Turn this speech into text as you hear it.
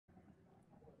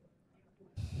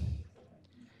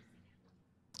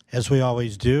As we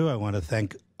always do, I want to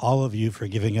thank all of you for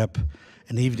giving up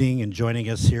an evening and joining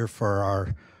us here for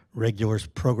our regular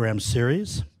program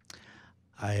series.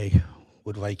 I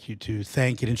would like you to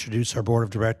thank and introduce our board of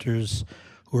directors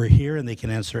who are here, and they can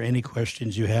answer any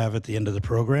questions you have at the end of the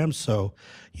program, so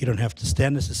you don't have to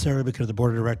stand necessarily because the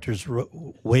board of directors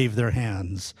wave their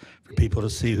hands for people to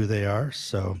see who they are,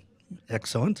 so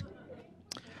excellent.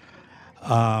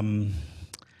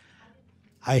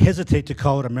 I hesitate to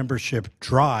call it a membership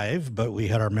drive, but we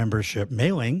had our membership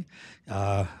mailing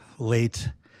late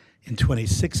in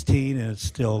 2016, and it's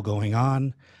still going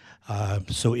on.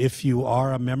 So if you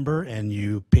are a member and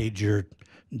you paid your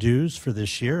dues for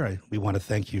this year, we want to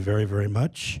thank you very, very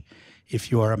much.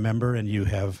 If you are a member and you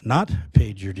have not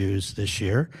paid your dues this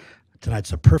year,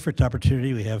 tonight's a perfect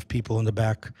opportunity. We have people in the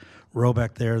back row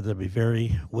back there that'll be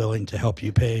very willing to help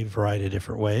you pay a variety of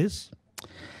different ways.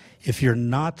 If you're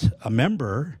not a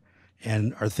member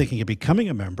and are thinking of becoming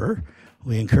a member,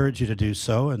 we encourage you to do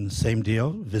so, and same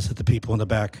deal, visit the people in the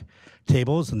back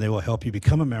tables and they will help you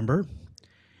become a member.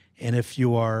 And if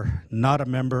you are not a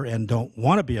member and don't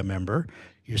want to be a member,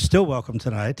 you're still welcome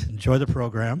tonight. Enjoy the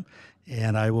program,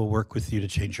 and I will work with you to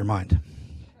change your mind.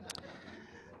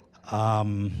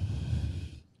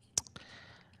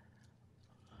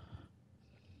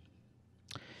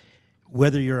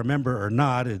 Whether you're a member or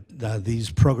not,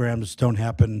 these programs don't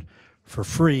happen for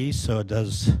free, so it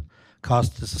does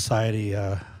cost the society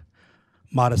a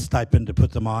modest stipend to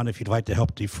put them on. If you'd like to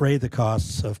help defray the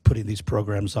costs of putting these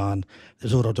programs on,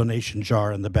 there's a little donation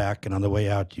jar in the back, and on the way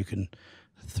out you can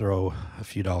throw a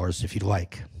few dollars if you'd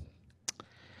like.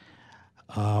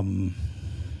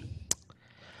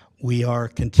 We are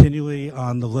continually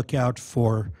on the lookout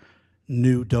for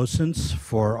new docents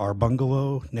for our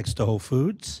bungalow next to Whole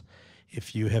Foods.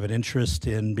 If you have an interest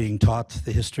in being taught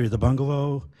the history of the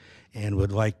bungalow and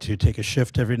would like to take a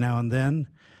shift every now and then,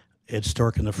 Ed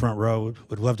Stork in the front row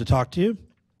would love to talk to you.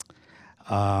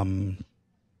 I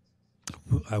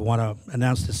want to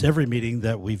announce this every meeting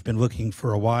that we've been looking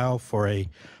for a while for a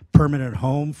permanent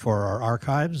home for our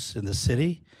archives in the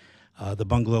city. The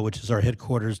bungalow, which is our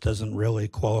headquarters, doesn't really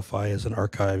qualify as an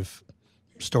archive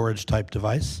storage type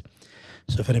device.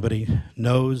 So if anybody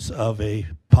knows of a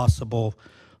possible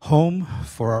home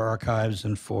for our archives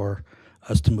and for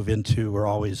us to move into, we're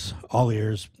always all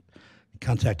ears.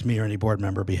 Contact me or any board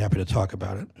member, be happy to talk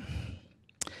about it.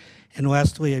 And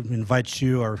lastly, I invite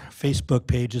you, our Facebook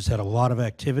page has had a lot of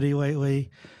activity lately.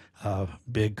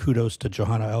 Big kudos to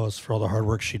Johanna Ellis for all the hard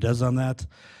work she does on that.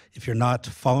 If you're not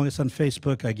following us on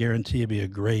Facebook, I guarantee it'll be a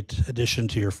great addition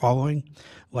to your following.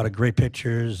 A lot of great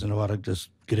pictures and a lot of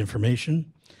just good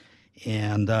information.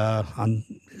 And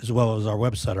as well as our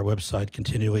website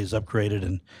continually is upgraded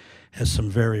and has some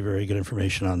very, very good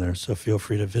information on there. So feel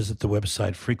free to visit the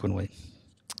website frequently.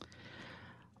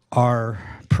 Our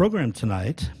program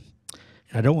tonight,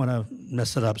 and I don't want to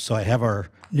mess it up, so I have our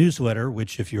newsletter,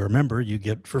 which if you're a member, you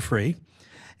get for free.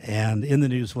 And in the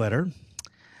newsletter,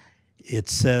 it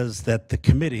says that the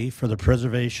Committee for the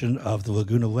Preservation of the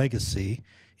Laguna Legacy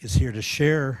is here to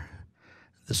share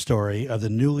the story of the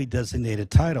newly designated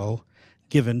title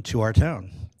given to our town,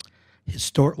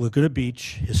 Laguna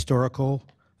Beach Historical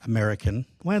American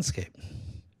Landscape.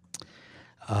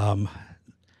 The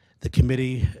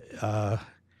committee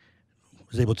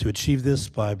was able to achieve this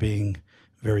by being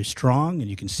very strong, and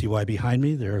you can see why behind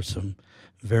me. There are some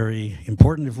very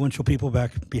important, influential people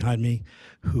back behind me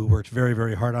who worked very,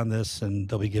 very hard on this, and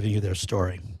they'll be giving you their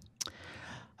story.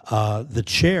 The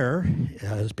chair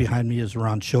behind me is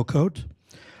Ron Chilcote.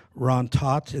 Ron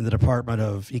taught in the Department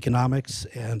of Economics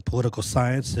and Political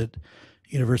Science at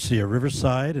University of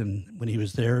Riverside, and when he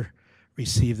was there,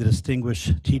 received the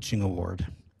Distinguished Teaching Award.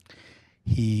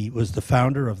 He was the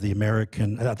founder of the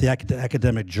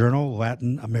academic journal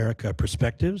Latin America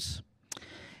Perspectives,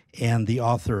 and the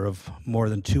author of more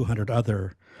than 200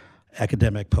 other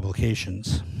academic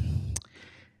publications.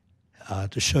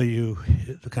 To show you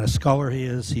the kind of scholar he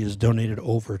has donated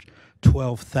over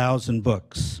 12,000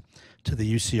 books to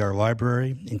the UCR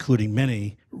library, including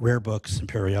many rare books and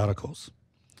periodicals.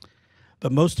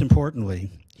 But most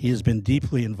importantly, he has been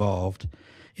deeply involved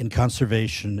in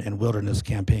conservation and wilderness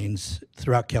campaigns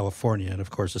throughout California, and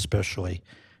of course, especially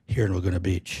here in Laguna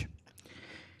Beach.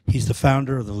 He's the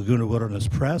founder of the Laguna Wilderness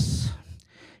Press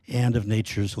and of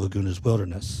Nature's Laguna's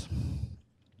Wilderness.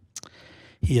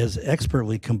 He has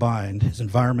expertly combined his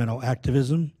environmental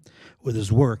activism with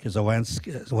his work as a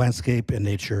landscape and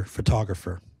nature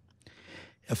photographer,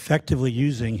 effectively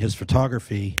using his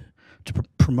photography to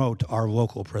promote our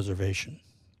local preservation.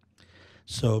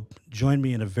 So join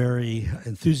me in a very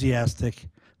enthusiastic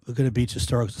Laguna Beach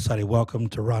Historical Society welcome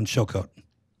to Ron Chilcote.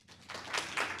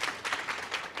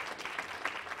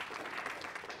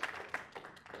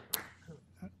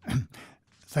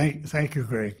 Thank you,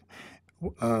 Greg.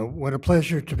 What a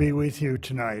pleasure to be with you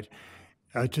tonight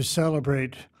to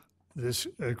celebrate this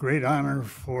great honor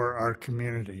for our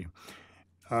community.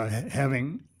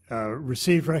 Having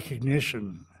received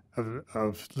recognition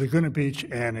of Laguna Beach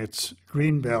and its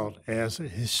Greenbelt as a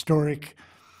historic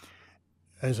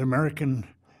American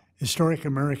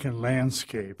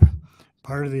landscape,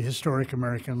 part of the Historic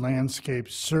American Landscape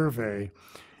Survey,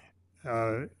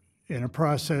 in a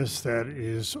process that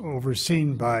is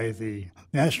overseen by the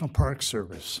National Park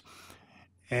Service.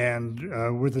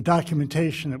 And with the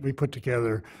documentation that we put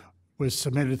together was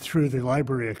submitted through the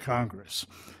Library of Congress.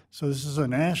 So this is a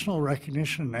national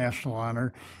recognition, national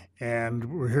honor, and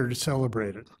we're here to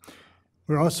celebrate it.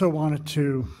 We also wanted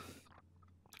to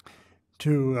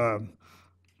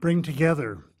bring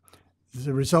together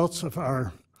the results of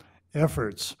our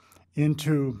efforts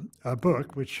into a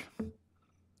book, which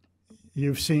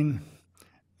you've seen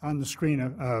on the screen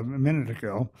a minute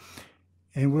ago,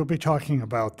 and we'll be talking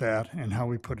about that and how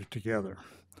we put it together.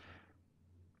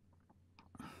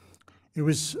 It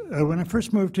was when I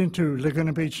first moved into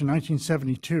Laguna Beach in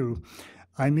 1972,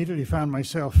 I immediately found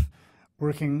myself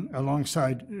working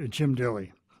alongside Jim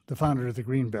Dilley, the founder of the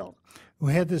Greenbelt, who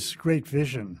had this great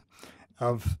vision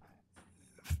of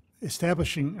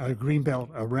establishing a Greenbelt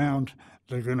around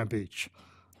Laguna Beach.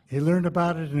 He learned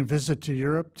about it in a visit to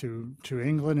Europe, to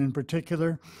England in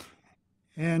particular,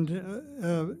 and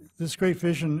this great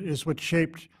vision is what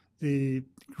shaped the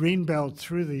Greenbelt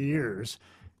through the years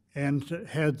and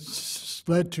had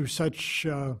led to such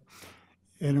an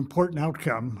important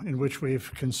outcome in which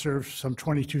we've conserved some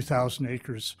 22,000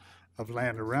 acres of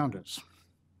land around us.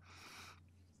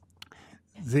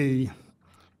 The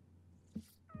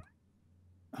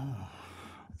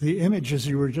images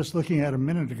you were just looking at a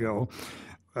minute ago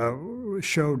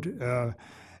showed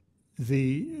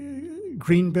the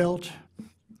Greenbelt.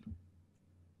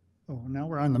 Oh, now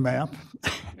we're on the map.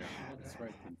 Yeah, that's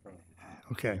right in front of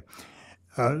you. Okay.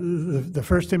 The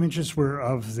first images were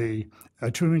of the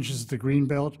two images of the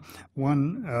Greenbelt.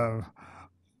 One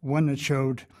that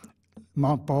showed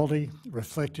Mount Baldy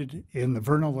reflected in the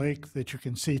vernal lake that you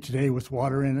can see today with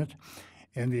water in it,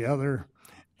 and the other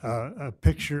a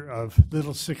picture of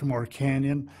Little Sycamore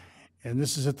Canyon. And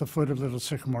this is at the foot of Little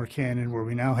Sycamore Canyon, where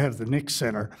we now have the Nick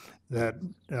Center that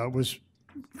was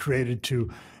created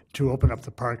to open up the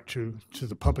park to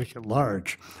the public at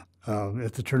large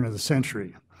at the turn of the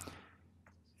century.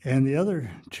 And the other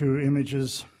two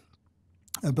images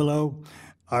below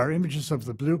are images of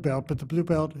the Blue Belt, but the Blue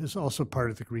Belt is also part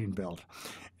of the Green Belt.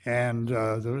 And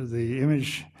the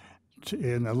image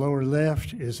in the lower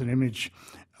left is an image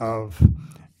of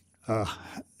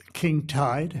king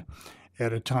tide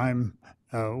at a time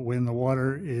when the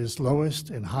water is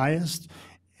lowest and highest,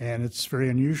 and it's very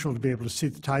unusual to be able to see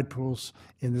the tide pools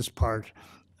in this part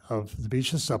of the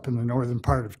beaches up in the northern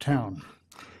part of town.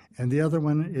 And the other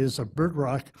one is a bird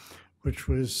rock, which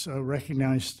was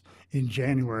recognized in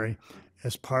January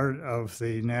as part of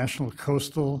the National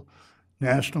Coastal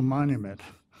National Monument.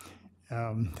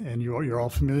 And you're all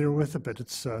familiar with it, but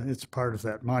it's part of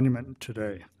that monument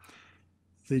today.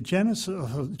 The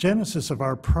genesis of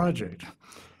our project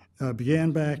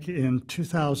began back in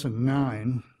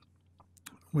 2009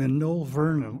 when Noel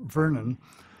Vernon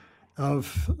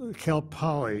of Cal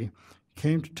Poly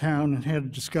came to town and had a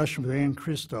discussion with Ann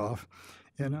Kristoff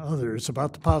and others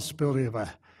about the possibility of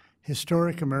a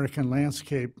historic American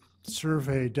landscape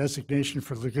survey designation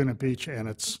for Laguna Beach and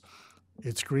its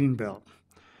Greenbelt.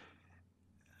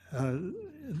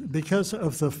 Because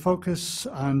of the focus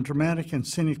on dramatic and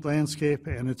scenic landscape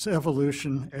and its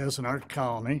evolution as an art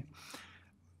colony,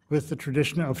 with the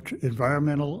tradition of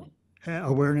environmental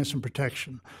awareness and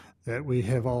protection that we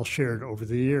have all shared over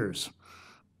the years.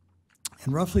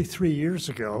 And roughly 3 years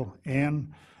ago,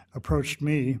 Anne approached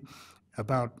me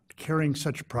about carrying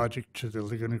such a project to the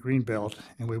Laguna Greenbelt,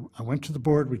 and I went to the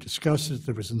board, we discussed it,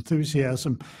 there was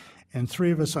enthusiasm, and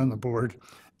 3 of us on the board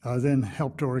then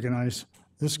helped organize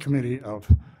this committee of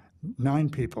 9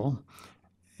 people,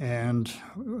 and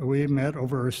we met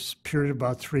over a period of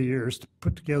about 3 years to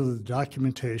put together the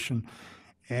documentation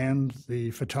and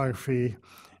the photography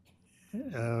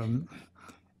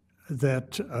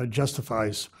that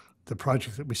justifies the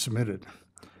project that we submitted.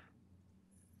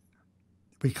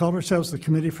 We called ourselves the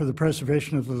Committee for the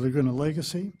Preservation of the Laguna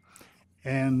Legacy,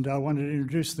 and I wanted to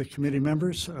introduce the committee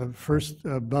members. First,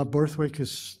 Bob Borthwick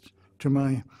is to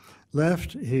my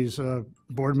left. He's a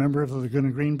board member of the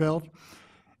Laguna Greenbelt,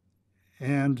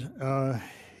 and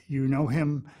you know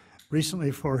him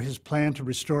recently for his plan to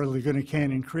restore Laguna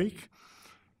Canyon Creek,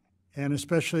 and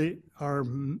especially our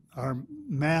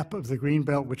map of the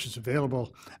Greenbelt, which is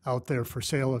available out there for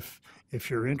sale if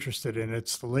you're interested in it.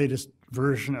 It's the latest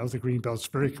version of the Greenbelt. It's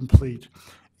very complete,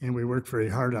 and we worked very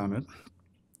hard on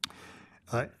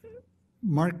it.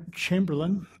 Mark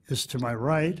Chamberlain is to my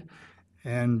right,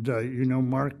 and you know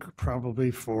Mark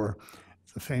probably for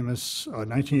the famous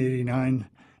 1989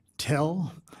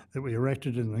 tell that we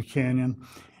erected in the canyon,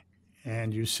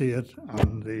 and you see it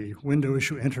on the window as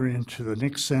you enter into the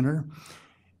Nick Center.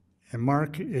 And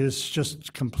Mark is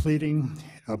just completing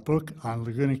a book on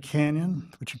Laguna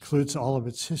Canyon, which includes all of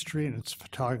its history and its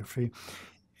photography.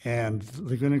 And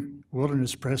Laguna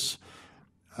Wilderness Press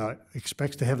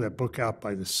expects to have that book out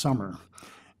by the summer.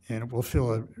 And it will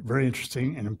fill a very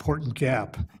interesting and important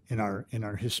gap in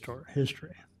our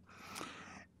history.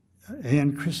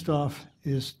 Ann Christoph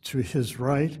is to his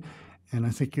right, and I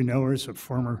think you know her as a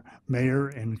former mayor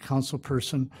and council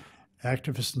person,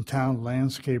 activist in town,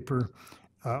 landscaper,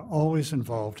 always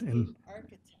involved in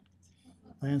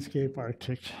landscape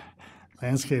architect,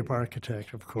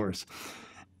 of course,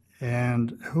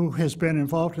 and who has been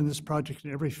involved in this project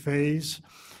in every phase,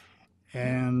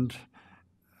 and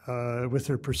with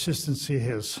her persistency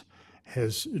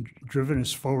has driven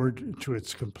us forward to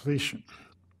its completion.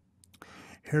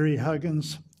 Harry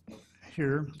Huggins,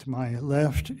 here to my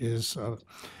left, is a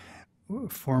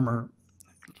former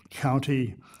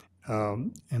county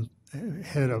and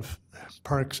head of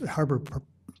parks, harbor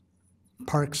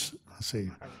parks, let's see,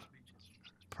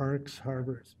 parks,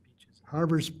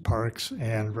 harbors, parks,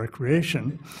 and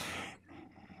recreation.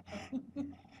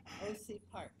 OC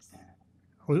Parks.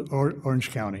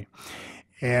 Orange County.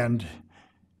 And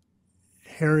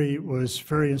Harry was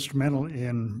very instrumental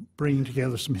in bringing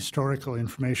together some historical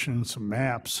information and some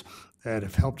maps that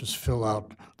have helped us fill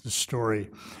out the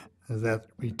story that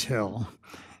we tell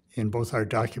in both our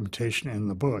documentation and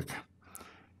the book.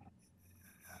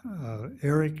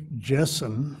 Eric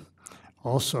Jessen,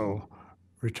 also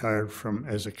retired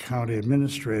as a county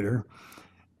administrator,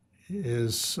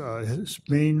 his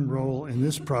main role in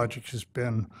this project has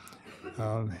been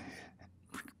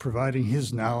providing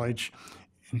his knowledge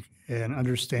and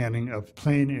understanding of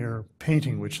plein air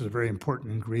painting, which is a very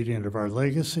important ingredient of our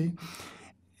legacy.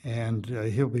 And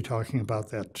he'll be talking about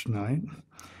that tonight.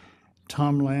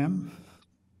 Tom Lamb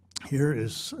here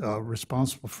is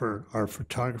responsible for our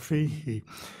photography. He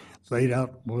laid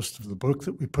out most of the book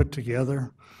that we put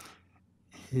together.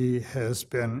 He has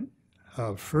been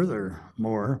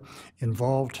furthermore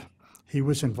involved, he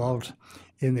was involved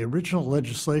in the original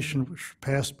legislation which was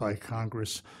passed by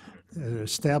Congress that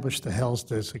established the Hells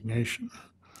designation.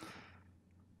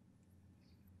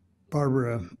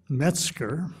 Barbara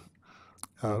Metzger,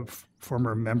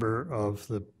 former member of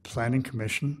the Planning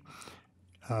Commission,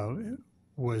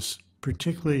 was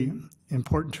particularly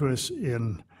important to us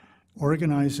in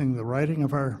organizing the writing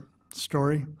of our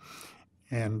story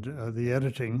and the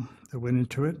editing that went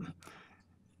into it.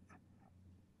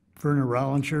 Verna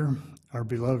Rollinger, our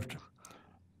beloved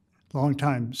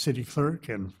longtime city clerk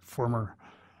and former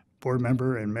board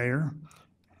member and mayor,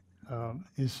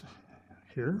 is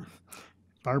here.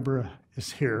 Barbara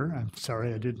is here. I'm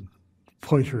sorry I didn't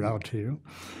point her out to you.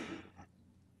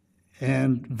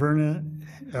 And Verna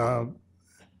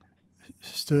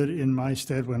stood in my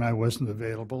stead when I wasn't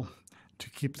available to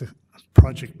keep the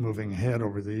project moving ahead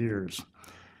over the years.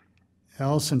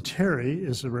 Allison Terry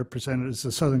is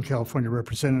the Southern California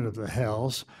representative of the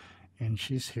Hells, and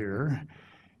she's here.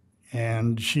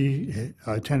 And she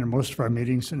attended most of our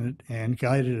meetings and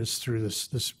guided us through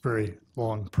this very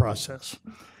long process.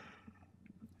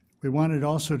 We wanted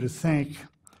also to thank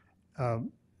a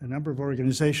number of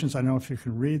organizations. I don't know if you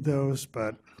can read those,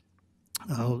 but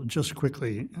I'll just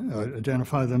quickly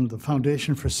identify them. The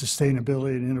Foundation for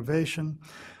Sustainability and Innovation,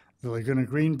 the Laguna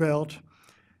Greenbelt,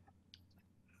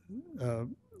 the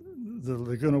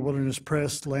Laguna Wilderness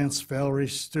Press, Lance Valerie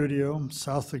Studio,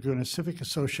 South Laguna Civic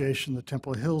Association, the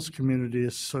Temple Hills Community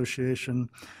Association,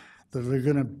 the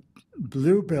Laguna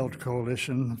Blue Belt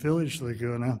Coalition, Village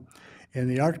Laguna, and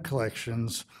the art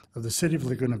collections of the City of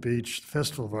Laguna Beach, the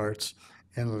Festival of Arts,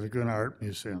 and the Laguna Art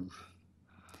Museum.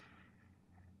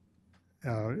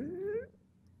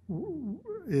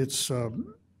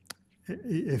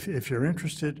 If you're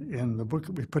interested in the book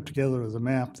that we put together with the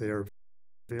map, they are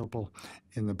available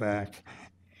in the back.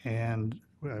 And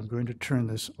I'm going to turn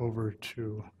this over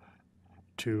to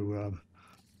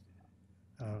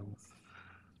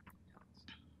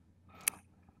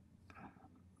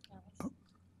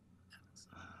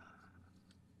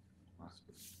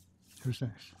who's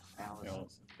next?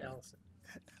 Allison.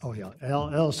 Oh yeah,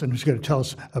 Allison, who's going to tell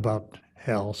us about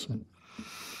Hells.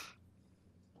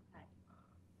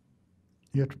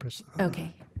 You have to press.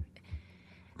 Okay.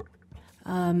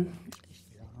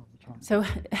 So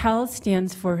HALS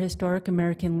stands for Historic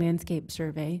American Landscape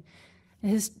Survey.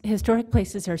 Historic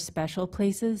places are special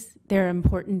places. They're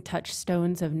important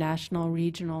touchstones of national,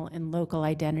 regional, and local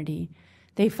identity.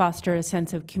 They foster a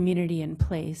sense of community and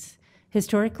place.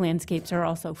 Historic landscapes are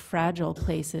also fragile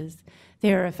places.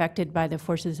 They are affected by the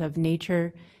forces of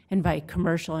nature and by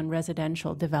commercial and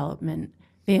residential development,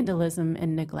 vandalism,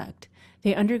 and neglect.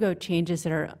 They undergo changes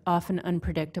that are often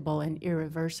unpredictable and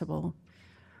irreversible.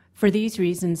 For these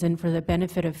reasons, and for the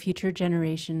benefit of future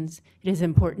generations, it is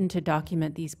important to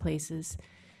document these places.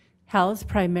 HAL's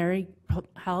primary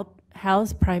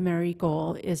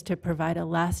goal is to provide a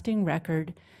lasting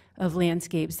record of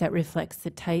landscapes that reflects the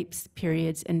types,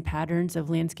 periods, and patterns of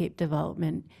landscape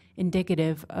development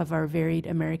indicative of our varied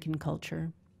American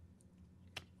culture.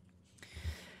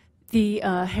 The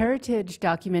heritage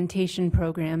documentation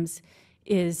programs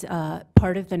is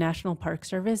part of the National Park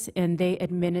Service, and they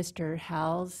administer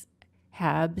HALS,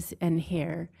 HABs, and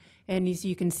HARE. And as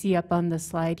you can see up on the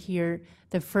slide here,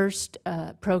 the first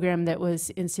program that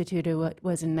was instituted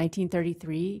was in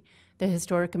 1933, the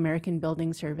Historic American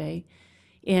Building Survey,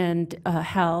 and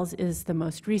HALS is the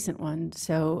most recent one.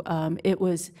 So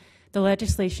the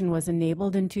legislation was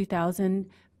enabled in 2000,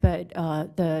 but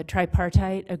the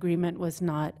tripartite agreement was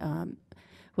not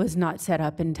set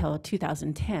up until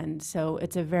 2010, so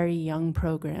it's a very young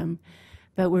program.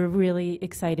 But we're really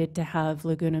excited to have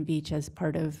Laguna Beach as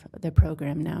part of the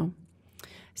program now.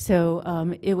 So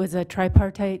it was a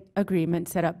tripartite agreement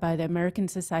set up by the American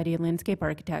Society of Landscape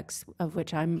Architects, of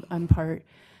which I'm part,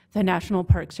 the National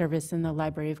Park Service, and the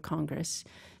Library of Congress.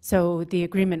 So the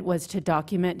agreement was to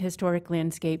document historic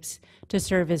landscapes to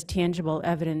serve as tangible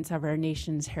evidence of our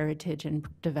nation's heritage and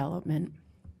development.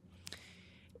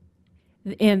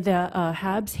 And the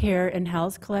HABs, HARE, and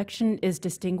HALS collection is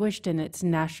distinguished in its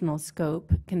national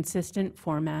scope, consistent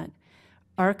format,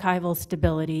 archival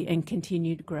stability, and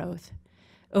continued growth.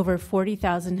 Over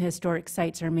 40,000 historic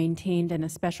sites are maintained in a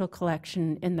special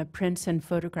collection in the Prints and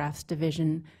Photographs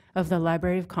Division of the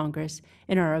Library of Congress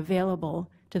and are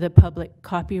available to the public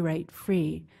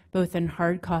copyright-free, both in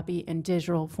hard copy and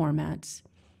digital formats.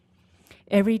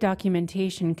 Every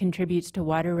documentation contributes to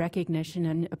wider recognition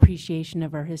and appreciation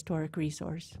of our historic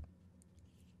resource.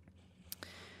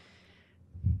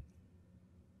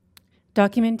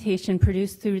 Documentation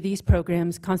produced through these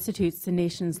programs constitutes the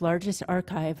nation's largest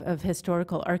archive of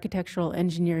historical architectural,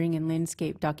 engineering, and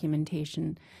landscape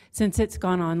documentation. Since it's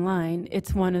gone online,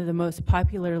 it's one of the most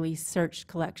popularly searched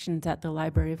collections at the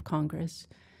Library of Congress.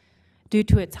 Due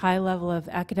to its high level of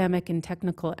academic and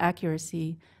technical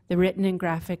accuracy, the written and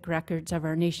graphic records of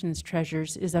our nation's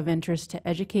treasures is of interest to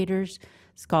educators,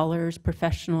 scholars,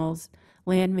 professionals,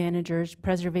 land managers,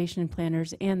 preservation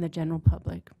planners, and the general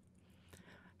public.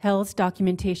 HEL's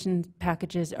documentation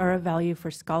packages are of value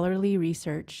for scholarly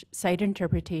research, site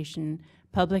interpretation,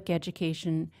 public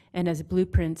education, and as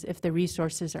blueprints if the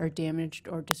resources are damaged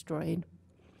or destroyed.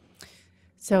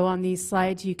 So on these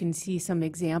slides, you can see some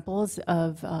examples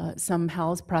of some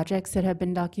HALS projects that have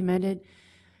been documented,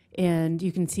 and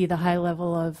you can see the high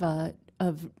level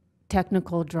of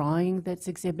technical drawing that's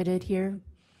exhibited here.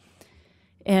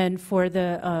 And for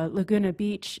the Laguna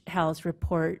Beach HALS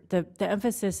report, the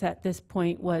emphasis at this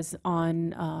point was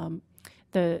on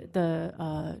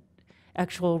the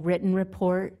actual written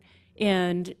report,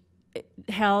 and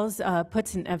HALS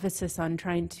puts an emphasis on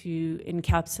trying to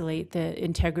encapsulate the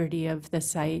integrity of the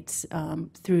sites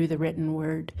through the written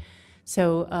word.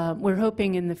 So we're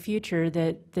hoping in the future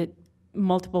that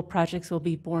multiple projects will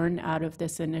be born out of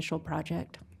this initial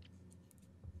project.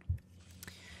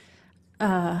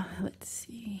 Let's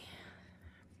see.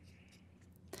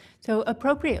 So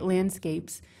appropriate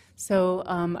landscapes. So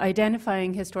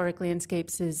identifying historic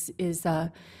landscapes is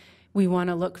we want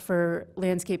to look for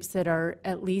landscapes that are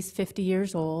at least 50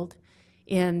 years old,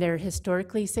 and they're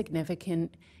historically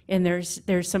significant. And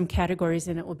there's some categories,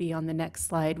 and it will be on the next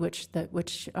slide, which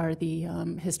are the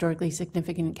historically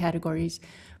significant categories.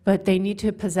 But they need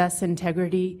to possess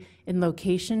integrity in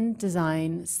location,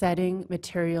 design, setting,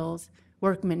 materials,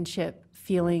 workmanship,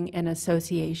 feeling, and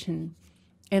association.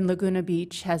 And Laguna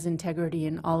Beach has integrity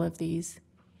in all of these.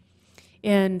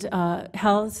 And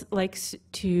HALS likes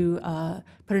to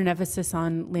put an emphasis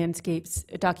on landscapes,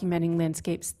 documenting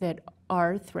landscapes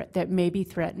that may be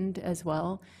threatened as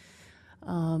well.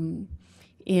 So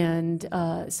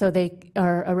they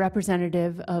are a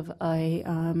representative of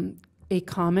a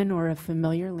common or a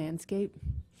familiar landscape.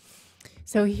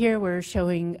 So here we're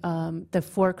showing the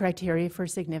 4 criteria for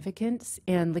significance,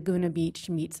 and Laguna Beach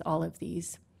meets all of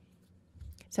these.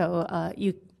 So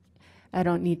I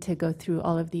don't need to go through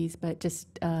all of these, but just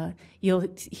you'll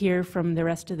hear from the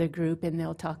rest of the group, and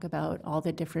they'll talk about all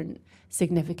the different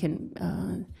significant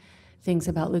things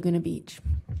about Laguna Beach.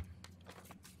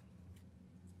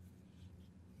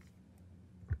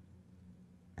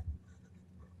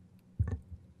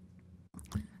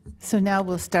 So now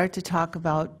we'll start to talk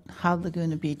about how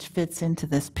Laguna Beach fits into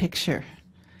this picture.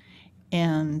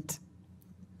 And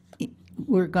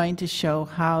we're going to show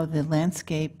how the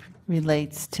landscape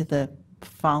relates to the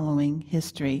following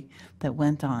history that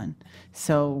went on.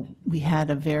 So we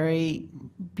had a very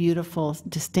beautiful,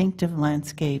 distinctive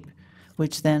landscape,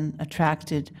 which then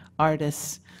attracted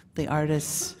artists. The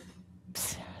artists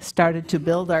started to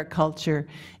build our culture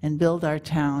and build our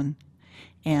town,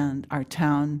 and our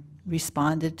town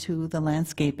responded to the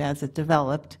landscape as it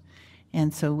developed.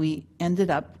 And so we ended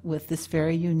up with this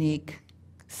very unique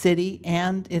city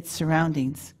and its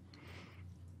surroundings.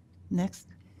 Next.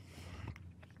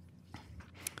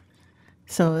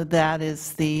 So that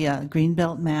is the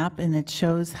Greenbelt map, and it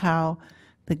shows how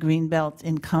the Greenbelt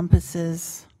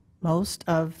encompasses most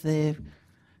of the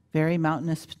very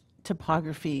mountainous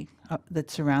topography that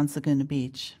surrounds Laguna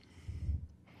Beach.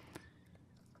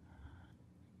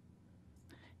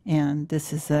 And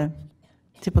this is a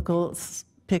typical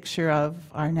picture of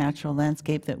our natural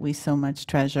landscape that we so much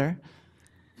treasure.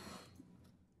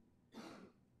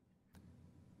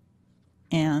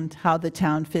 And how the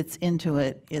town fits into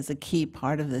it is a key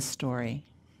part of this story.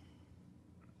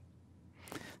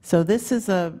 So this is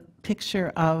a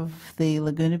picture of the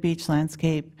Laguna Beach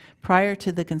landscape prior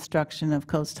to the construction of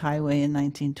Coast Highway in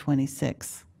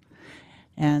 1926.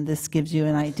 And this gives you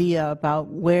an idea about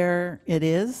where it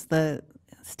is.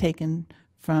 It's taken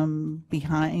from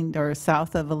behind or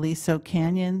south of Aliso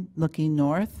Canyon, looking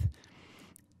north,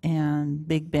 and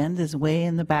Big Bend is way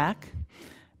in the back.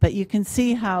 But you can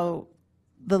see how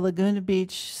the Laguna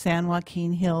Beach, San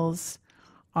Joaquin Hills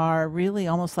are really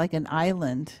almost like an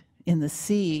island in the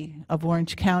sea of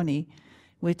Orange County,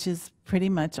 which is pretty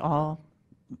much all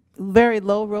very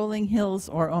low rolling hills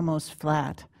or almost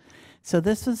flat. So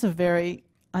this was a very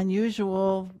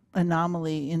unusual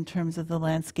anomaly in terms of the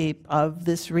landscape of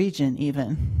this region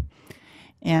even.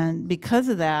 And because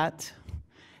of that,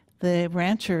 the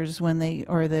ranchers, when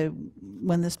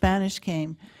the Spanish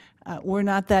came, were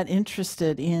not that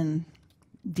interested in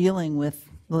dealing with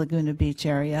the Laguna Beach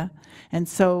area, and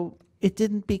so it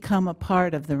didn't become a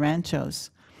part of the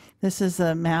ranchos. This is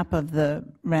a map of the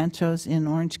ranchos in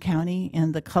Orange County,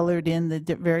 and the colored in the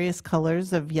various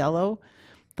colors of yellow,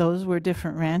 those were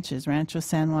different ranches: Rancho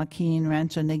San Joaquin,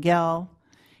 Rancho Niguel,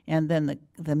 and then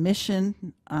the Mission,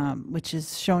 which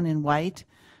is shown in white.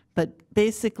 But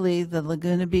basically, the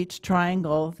Laguna Beach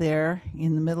triangle there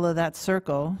in the middle of that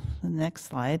circle, the next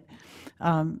slide,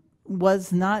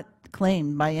 was not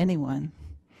claimed by anyone.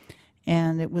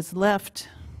 And it was left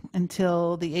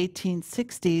until the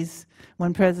 1860s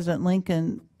when President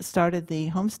Lincoln started the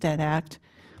Homestead Act.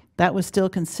 That was still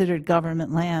considered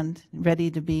government land,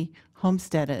 ready to be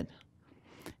homesteaded.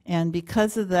 And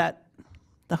because of that,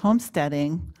 the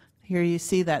homesteading, here you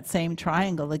see that same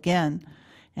triangle again.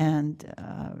 And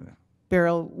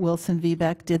Beryl Wilson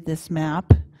Viebeck did this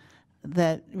map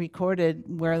that recorded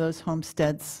where those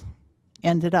homesteads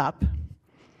ended up.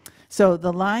 So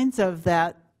the lines of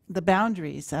that, the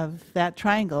boundaries of that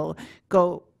triangle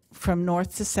go from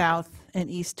north to south and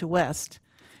east to west,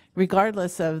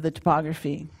 regardless of the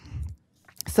topography.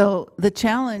 So the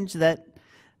challenge that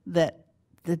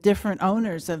the different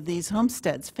owners of these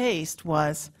homesteads faced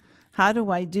was, how do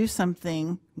I do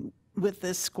something with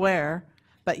this square,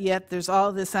 but yet there's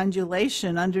all this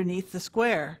undulation underneath the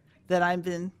square that I've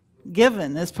been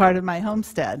given as part of my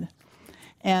homestead?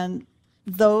 And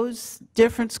those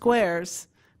different squares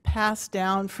passed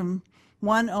down from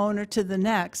one owner to the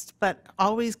next, but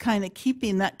always kind of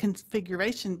keeping that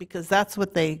configuration because that's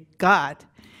what they got.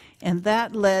 And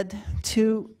that led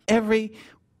to every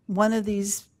one of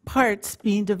these parts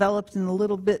being developed in a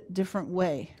little bit different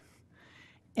way.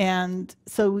 And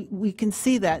so we can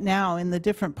see that now in the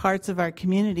different parts of our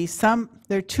community.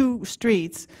 There are two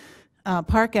streets,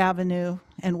 Park Avenue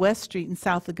and West Street in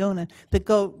South Laguna, that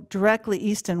go directly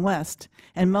east and west.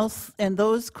 And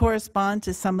those correspond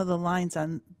to some of the lines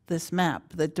on this map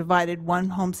that divided one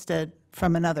homestead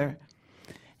from another.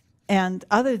 And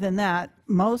other than that,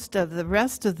 most of the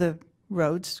rest of the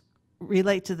roads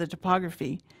relate to the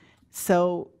topography.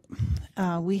 So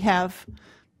we have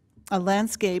a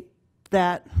landscape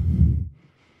that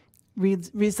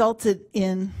resulted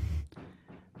in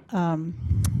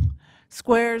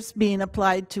squares being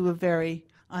applied to a very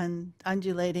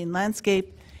undulating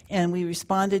landscape, and we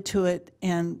responded to it,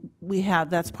 and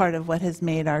that's part of what has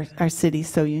made our city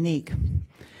so unique.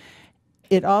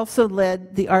 It also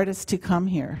led the artists to come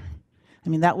here. I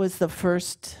mean, that was the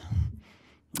first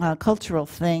cultural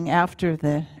thing after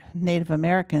the Native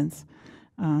Americans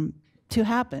to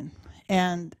happen.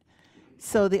 And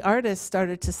so the artists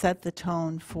started to set the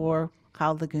tone for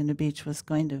how Laguna Beach was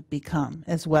going to become,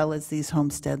 as well as these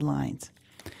homestead lines.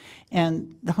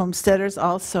 And the homesteaders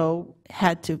also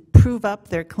had to prove up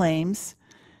their claims,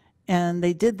 and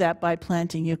they did that by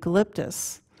planting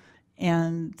eucalyptus.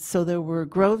 And so there were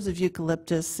groves of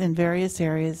eucalyptus in various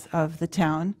areas of the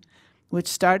town, which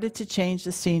started to change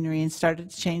the scenery and started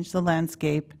to change the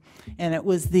landscape. And it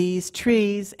was these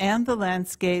trees and the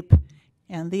landscape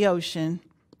and the ocean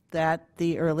that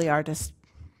the early artists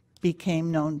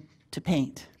became known to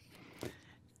paint.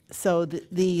 So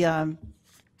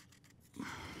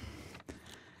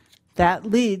that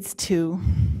leads to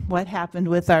what happened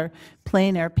with our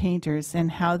plein air painters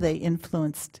and how they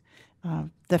influenced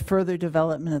the further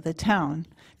development of the town,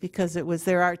 because it was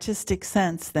their artistic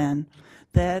sense then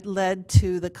that led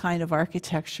to the kind of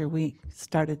architecture we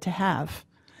started to have.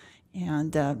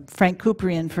 And Frank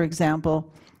Kuparian, for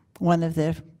example, one of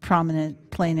the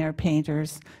prominent plein air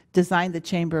painters, designed the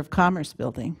Chamber of Commerce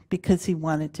building because he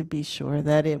wanted to be sure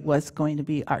that it was going to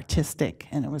be artistic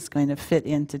and it was going to fit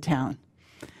into town.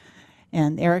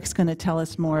 And Eric's going to tell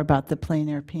us more about the plein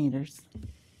air painters.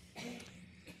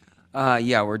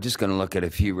 Yeah, we're just going to look at a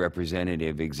few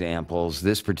representative examples.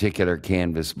 This particular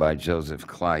canvas by Joseph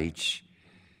Kleitsch,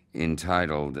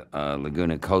 entitled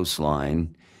Laguna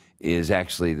Coastline, is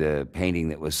actually the painting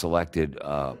that was selected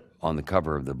on the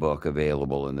cover of the book,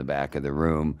 available in the back of the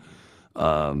room.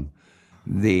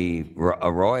 The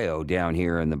arroyo down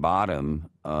here in the bottom,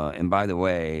 and by the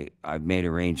way, I've made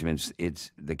arrangements.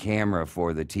 The camera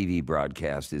for the TV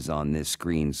broadcast is on this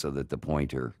screen so that the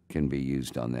pointer can be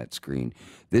used on that screen.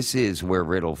 This is where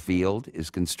Riddle Field is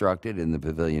constructed in the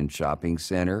Pavilion Shopping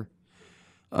Center.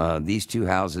 These two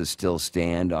houses still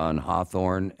stand on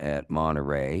Hawthorne at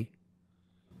Monterey.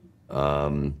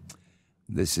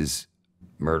 This is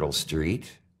Myrtle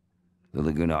Street. The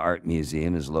Laguna Art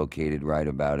Museum is located right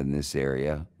about in this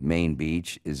area. Main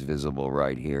Beach is visible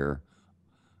right here.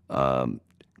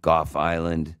 Gough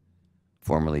Island,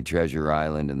 formerly Treasure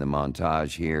Island, and the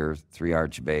Montage here. Three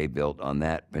Arch Bay built on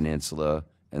that peninsula,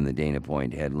 and the Dana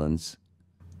Point Headlands.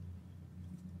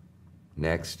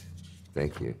 Next.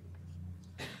 Thank you.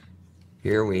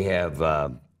 Here we have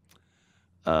a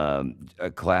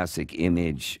classic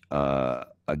image,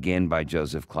 again by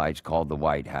Joseph Kleitsch, called The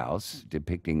White House,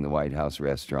 depicting the White House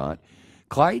restaurant.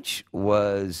 Kleitsch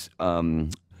was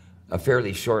a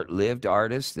fairly short-lived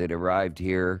artist that arrived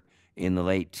here in the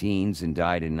late teens and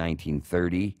died in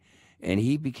 1930. And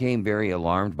he became very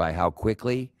alarmed by how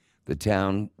quickly the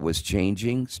town was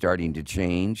changing, starting to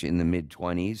change in the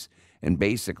mid-20s, and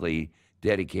basically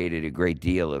dedicated a great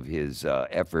deal of his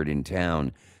effort in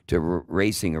town to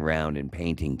racing around and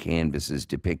painting canvases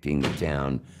depicting the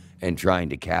town and trying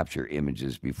to capture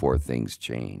images before things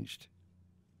changed.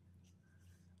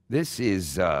 This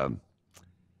is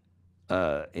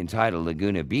entitled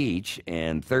Laguna Beach,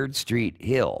 and 3rd Street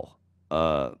Hill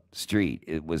Street.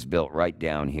 It was built right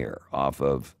down here off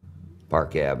of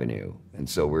Park Avenue. And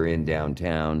so we're in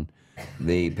downtown.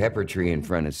 The pepper tree in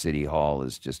front of City Hall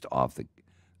is just off the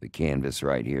canvas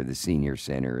right here. The senior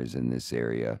center is in this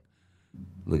area.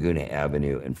 Laguna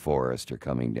Avenue and Forest are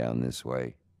coming down this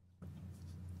way.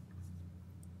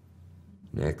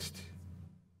 Next.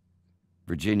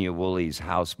 Virginia Woolley's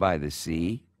House by the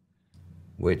Sea,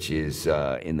 which is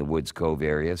in the Woods Cove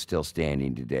area, still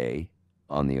standing today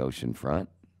on the ocean front.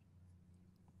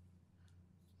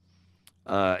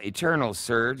 Eternal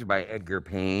Surge by Edgar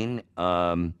Payne,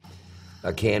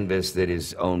 a canvas that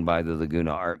is owned by the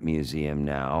Laguna Art Museum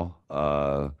now.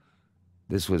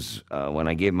 This was when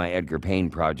I gave my Edgar Payne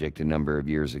project a number of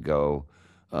years ago.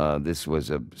 This was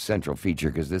a central feature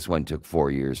because this one took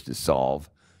 4 years to solve,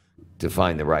 to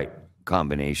find the right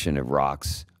combination of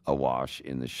rocks awash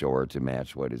in the shore to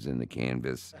match what is in the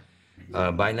canvas.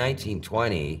 By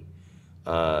 1920,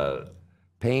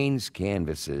 Payne's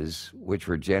canvases, which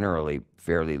were generally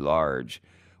fairly large,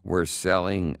 were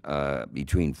selling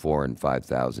between $4,000 and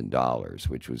 $5,000,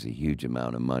 which was a huge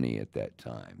amount of money at that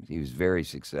time. He was very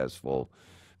successful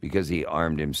because he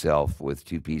armed himself with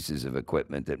 2 pieces of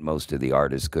equipment that most of the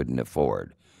artists couldn't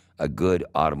afford: a good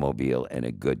automobile and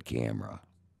a good camera.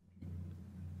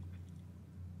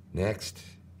 Next.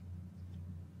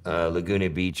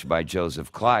 Laguna Beach by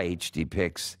Joseph Kleitsch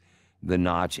depicts the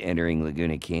notch entering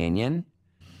Laguna Canyon.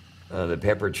 The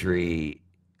pepper tree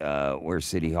where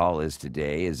City Hall is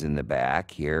today is in the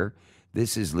back here.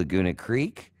 This is Laguna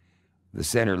Creek, the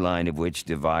center line of which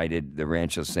divided the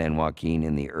Rancho San Joaquin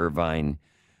and the Irvine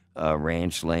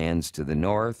ranch lands to the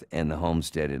north and the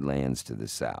homesteaded lands to the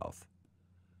south.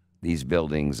 These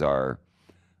buildings are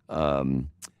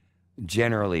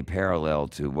generally parallel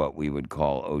to what we would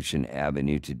call Ocean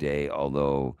Avenue today,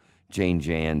 although Jane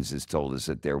Jans has told us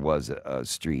that there was a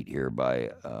street here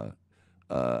by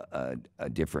a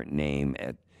different name,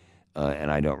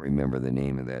 and I don't remember the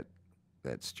name of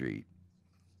that street.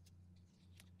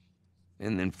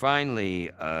 And then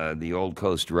finally, the Old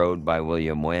Coast Road by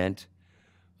William Wendt,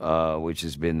 which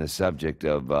has been the subject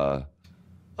of a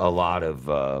lot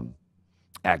of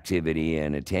activity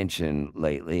and attention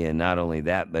lately. And not only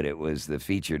that, but it was the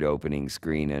featured opening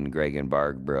screen in Greg and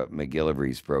Barbara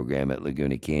McGillivray's program at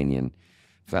Laguna Canyon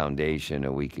Foundation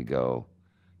a week ago,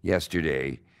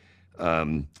 yesterday.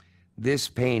 This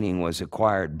painting was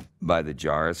acquired by the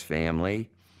Jarvis family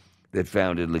that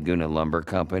founded Laguna Lumber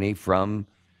Company from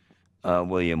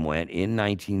William Wendt in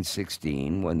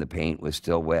 1916, when the paint was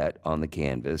still wet on the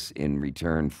canvas, in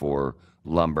return for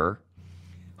lumber,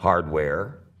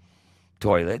 hardware,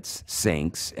 toilets,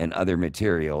 sinks, and other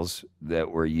materials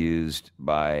that were used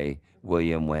by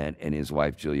William Wendt and his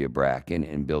wife Julia Bracken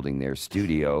in building their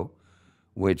studio,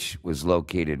 which was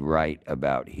located right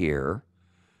about here.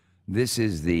 This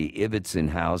is the Ibbotson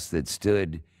house that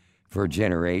stood for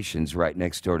generations right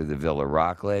next door to the Villa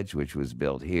Rockledge, which was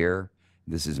built here.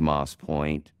 This is Moss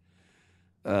Point.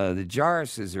 The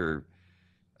Jarvises are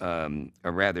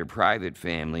a rather private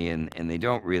family, and they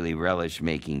don't really relish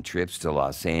making trips to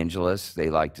Los Angeles. They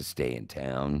like to stay in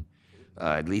town,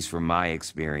 at least from my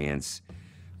experience.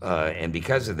 And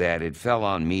because of that, it fell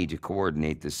on me to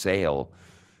coordinate the sale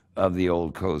of the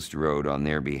Old Coast Road on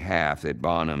their behalf at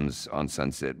Bonham's on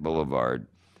Sunset Boulevard.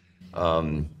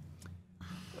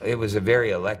 It was a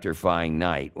very electrifying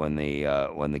night when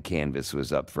the canvas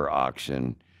was up for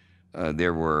auction.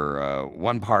 There were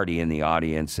one party in the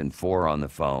audience and 4 on the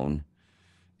phone,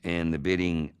 and the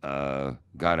bidding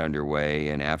got underway.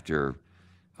 And after,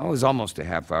 it was almost a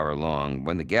half hour long,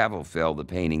 when the gavel fell, the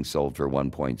painting sold for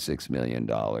 $1.6 million,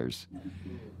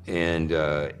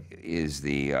 and is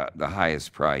the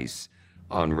highest price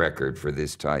on record for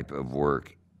this type of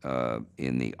work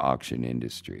in the auction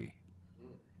industry.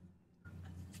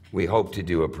 We hope to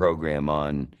do a program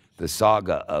on the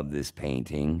saga of this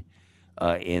painting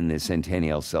in the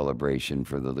centennial celebration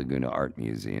for the Laguna Art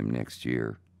Museum next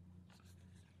year.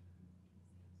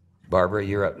 Barbara,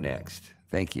 you're up next.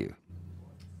 Thank you.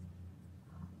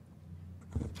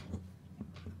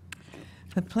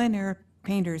 The plein air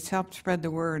painters helped spread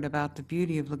the word about the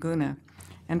beauty of Laguna,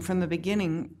 and from the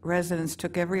beginning, residents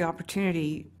took every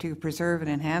opportunity to preserve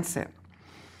and enhance it.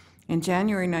 In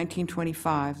January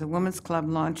 1925, the Women's Club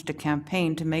launched a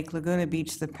campaign to make Laguna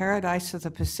Beach the paradise of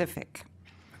the Pacific,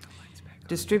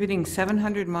 distributing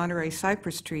 700 Monterey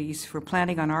cypress trees for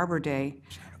planting on Arbor Day,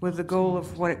 with the goal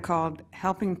of what it called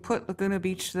helping put Laguna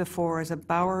Beach to the fore as a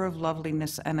bower of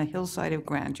loveliness and a hillside of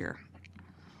grandeur.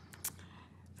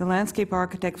 The landscape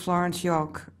architect Florence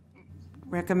Yolk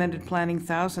recommended planting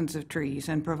thousands of trees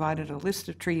and provided a list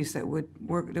of trees that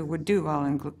would do well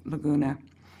in Laguna.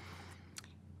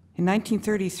 In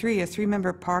 1933, a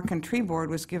 3-member park and tree board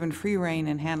was given free rein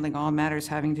in handling all matters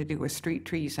having to do with street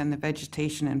trees and the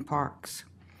vegetation in parks.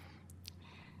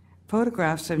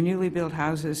 Photographs of newly built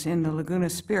houses in the Laguna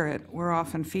spirit were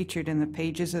often featured in the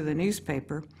pages of the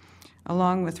newspaper,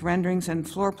 along with renderings and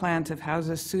floor plans of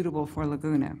houses suitable for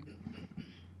Laguna.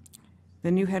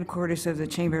 The new headquarters of the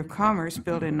Chamber of Commerce,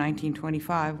 built in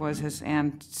 1925, was, as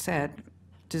Anne said,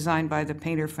 designed by the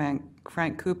painter Frank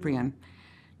Kuprian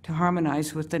to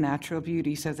harmonize with the natural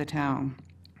beauties of the town.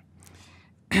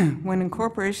 When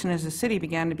incorporation as a city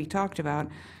began to be talked about,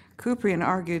 Kuprian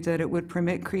argued that it would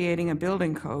permit creating a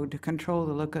building code to control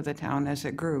the look of the town as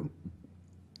it grew.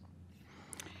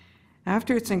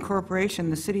 After its incorporation,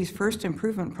 the city's first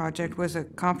improvement project was a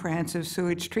comprehensive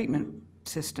sewage treatment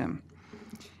system.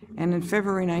 And in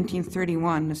February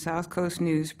 1931, the South Coast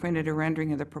News printed a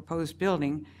rendering of the proposed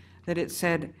building that it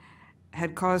said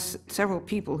had caused several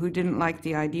people who didn't like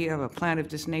the idea of a plant of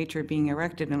this nature being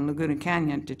erected in Laguna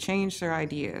Canyon to change their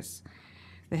ideas.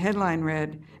 The headline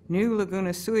read, "New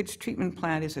Laguna Sewage Treatment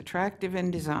Plant is attractive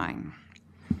in design."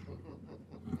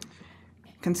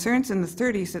 Concerns in the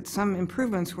 30s that some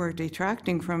improvements were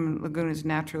detracting from Laguna's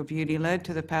natural beauty led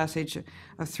to the passage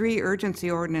of 3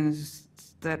 urgency ordinances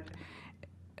that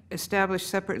established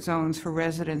separate zones for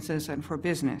residences and for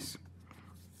business.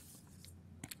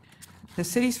 The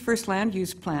city's first land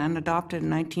use plan, adopted in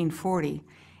 1940,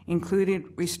 included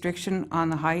restriction on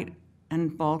the height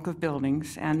and bulk of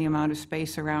buildings and the amount of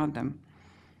space around them.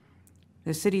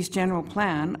 The city's general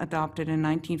plan, adopted in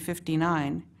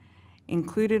 1959,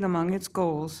 included among its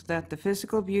goals that the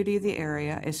physical beauty of the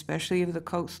area, especially of the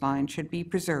coastline, should be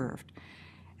preserved,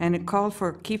 and it called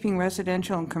for keeping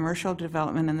residential and commercial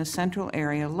development in the central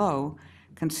area low,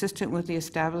 consistent with the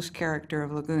established character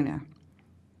of Laguna.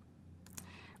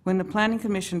 When the Planning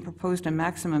Commission proposed a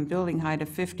maximum building height of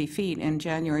 50 feet in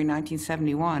January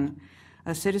 1971,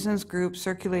 a citizens group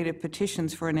circulated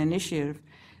petitions for an initiative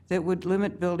that would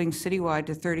limit buildings citywide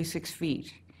to 36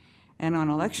 feet. And on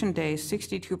election day,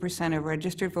 62% of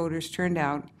registered voters turned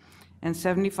out, and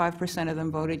 75% of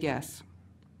them voted yes.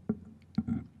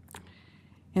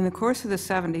 In the course of the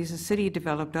 70s, the city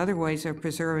developed other ways of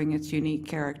preserving its unique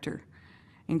character,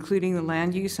 including the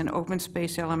land use and open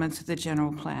space elements of the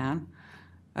general plan,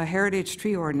 a heritage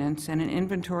tree ordinance, and an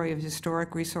inventory of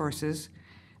historic resources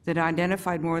that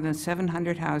identified more than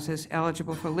 700 houses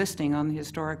eligible for listing on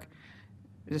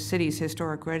the city's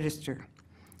historic register.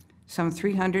 Some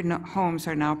 300 homes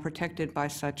are now protected by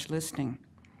such listing.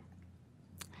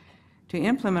 To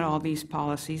implement all these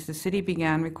policies, the city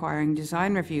began requiring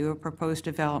design review of proposed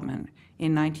development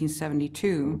in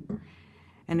 1972,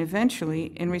 and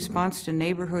eventually, in response to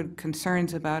neighborhood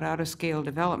concerns about out-of-scale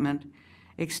development,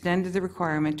 extended the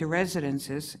requirement to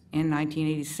residences in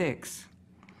 1986.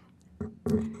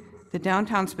 The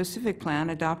Downtown Specific Plan,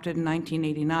 adopted in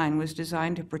 1989, was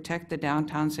designed to protect the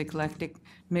downtown's eclectic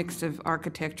mix of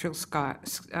architectural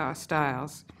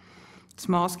styles,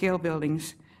 small-scale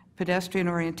buildings, pedestrian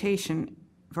orientation,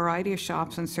 variety of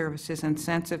shops and services, and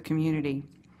sense of community.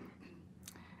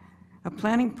 A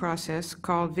planning process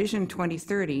called Vision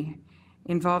 2030,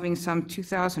 involving some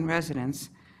 2,000 residents,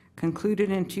 concluded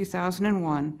in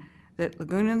 2001 that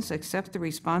Lagunans accept the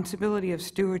responsibility of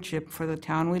stewardship for the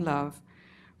town we love,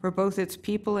 for both its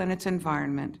people and its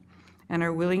environment, and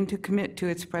are willing to commit to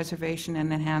its preservation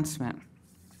and enhancement.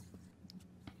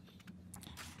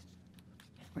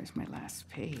 Where's my last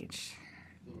page?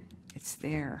 It's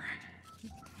there.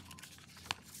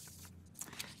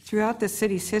 Throughout the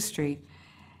city's history,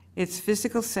 its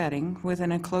physical setting, with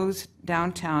an enclosed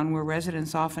downtown where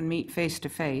residents often meet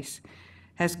face-to-face,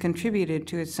 has contributed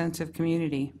to its sense of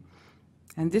community.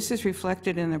 And this is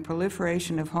reflected in the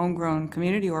proliferation of homegrown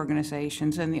community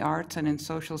organizations in the arts and in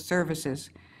social services,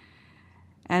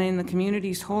 and in the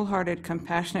community's wholehearted,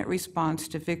 compassionate response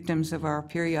to victims of our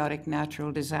periodic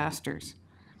natural disasters.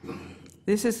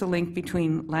 This is the link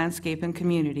between landscape and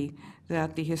community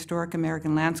that the Historic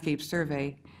American Landscape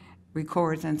Survey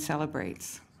records and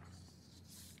celebrates.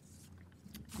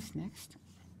 Who's next?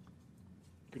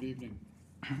 Good evening.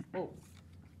 Oh.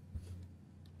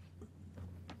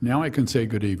 Now I can say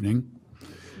good evening.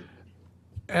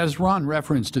 As Ron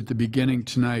referenced at the beginning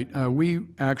tonight, we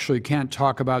actually can't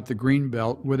talk about the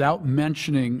Greenbelt without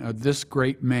mentioning this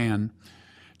great man,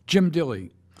 Jim Dilley.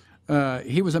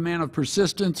 He was a man of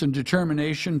persistence and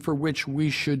determination for which we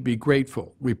should be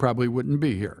grateful. We probably wouldn't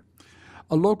be here.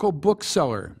 A local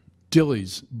bookseller,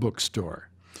 Dilley's Bookstore.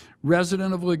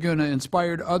 Resident of Laguna,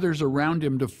 inspired others around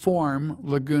him to form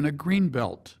Laguna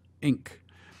Greenbelt, Inc.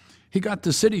 He got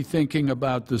the city thinking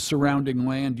about the surrounding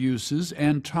land uses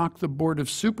and talked the Board of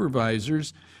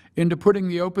Supervisors into putting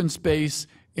the open space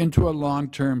into a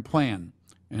long-term plan.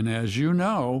 And as you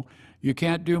know, you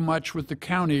can't do much with the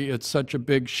county. It's such a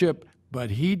big ship, but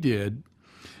he did.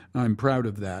 I'm proud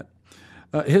of that.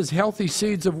 His healthy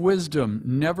seeds of wisdom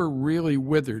never really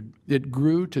withered. It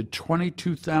grew to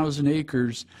 22,000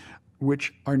 acres,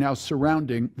 which are now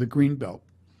surrounding the Greenbelt.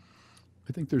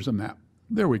 I think there's a map.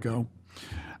 There we go.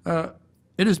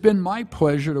 It has been my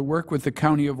pleasure to work with the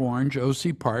County of Orange,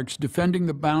 OC Parks, defending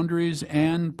the boundaries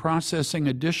and processing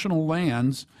additional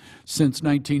lands since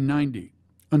 1990,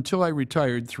 until I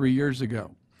retired 3 years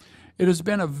ago. It has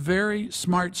been a very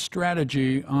smart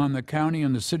strategy on the county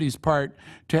and the city's part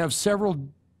to have several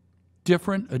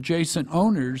different adjacent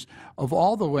owners of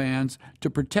all the lands to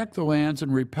protect the lands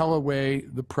and repel away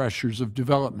the pressures of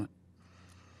development.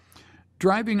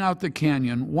 Driving out the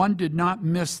canyon, one did not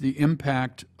miss the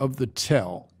impact of the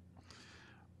Tell.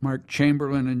 Mark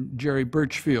Chamberlain and Jerry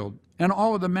Birchfield, and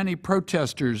all of the many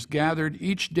protesters gathered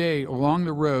each day along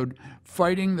the road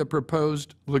fighting the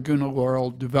proposed Laguna Laurel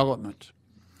development.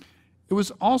 It was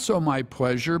also my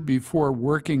pleasure, before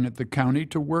working at the county,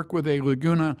 to work with a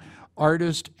Laguna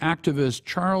artist activist,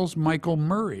 Charles Michael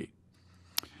Murray.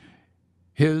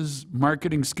 His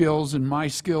marketing skills and my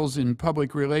skills in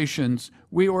public relations,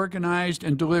 we organized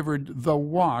and delivered The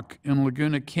Walk in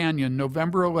Laguna Canyon,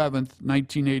 November 11th,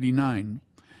 1989.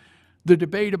 The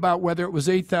debate about whether it was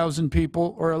 8,000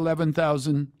 people or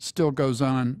 11,000 still goes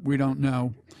on. We don't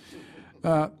know.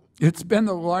 It's been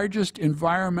the largest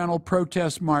environmental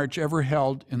protest march ever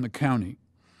held in the county.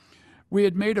 We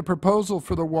had made a proposal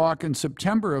for the walk in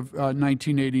September of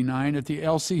 1989 at the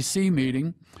LCC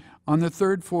meeting on the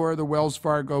third floor of the Wells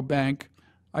Fargo Bank.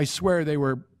 I swear they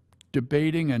were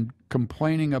debating and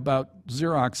complaining about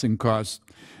Xeroxing costs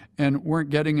and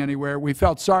weren't getting anywhere. We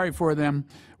felt sorry for them.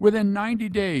 Within 90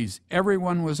 days,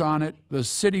 everyone was on it. The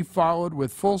city followed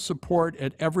with full support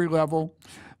at every level,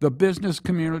 the business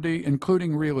community,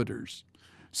 including realtors,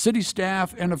 city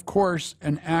staff, and of course,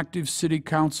 an active city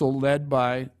council led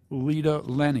by Lita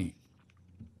Lenny.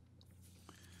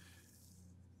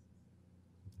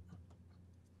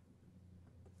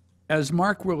 As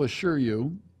Mark will assure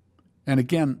you, and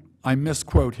again, I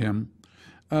misquote him,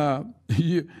 now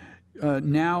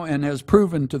and has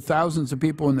proven to thousands of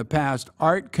people in the past,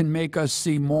 art can make us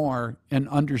see more and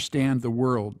understand the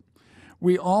world.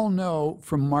 We all know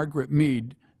from Margaret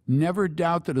Mead, never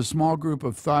doubt that a small group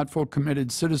of thoughtful,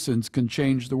 committed citizens can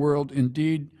change the world.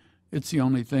 Indeed, it's the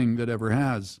only thing that ever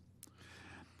has.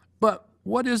 But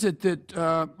what is it that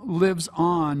lives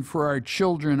on for our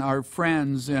children, our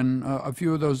friends, and a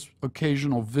few of those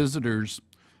occasional visitors,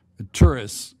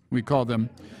 tourists, we call them?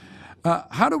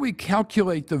 How do we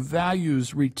calculate the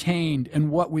values retained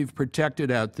and what we've protected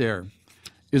out there?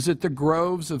 Is it the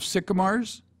groves of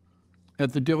sycamores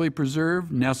at the Dilley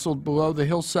Preserve, nestled below the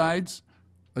hillsides,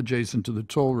 adjacent to the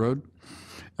toll road?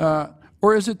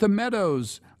 Or is it the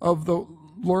meadows of the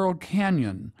Laurel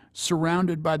Canyon,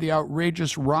 surrounded by the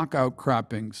outrageous rock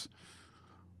outcroppings?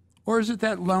 Or is it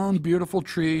that lone, beautiful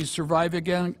tree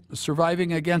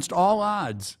surviving against all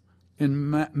odds in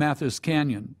Mathis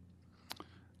Canyon?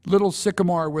 Little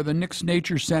Sycamore, where the Nix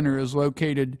Nature Center is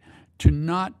located, to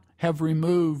not have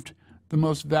removed the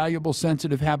most valuable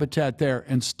sensitive habitat there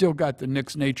and still got the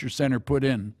Nix Nature Center put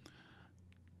in.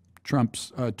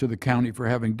 Trumps to the county for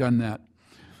having done that.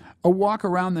 A walk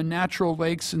around the natural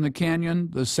lakes in the canyon,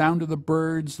 the sound of the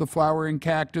birds, the flowering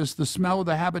cactus, the smell of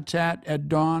the habitat at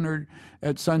dawn or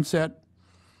at sunset.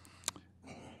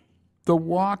 The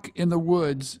walk in the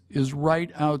woods is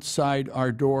right outside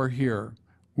our door here.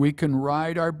 We can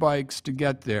ride our bikes to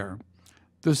get there.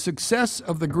 The success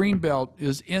of the Greenbelt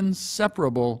is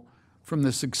inseparable from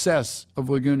the success of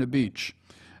Laguna Beach,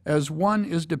 as one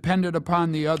is dependent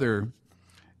upon the other,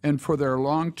 and for their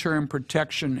long-term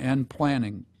protection and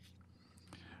planning.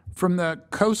 From the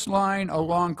coastline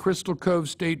along Crystal Cove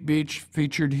State Beach,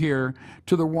 featured here,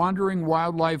 to the wandering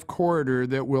wildlife corridor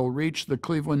that will reach the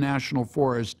Cleveland National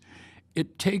Forest,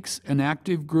 it takes an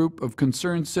active group of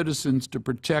concerned citizens to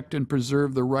protect and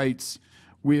preserve the rights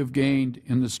we have gained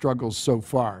in the struggles so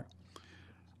far.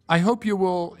 I hope you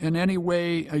will, in any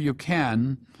way you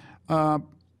can,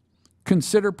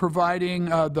 consider providing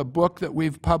the book that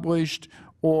we've published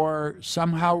or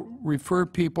somehow refer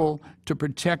people to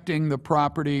protecting the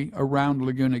property around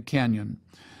Laguna Canyon.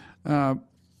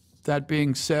 That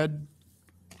being said,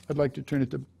 I'd like to turn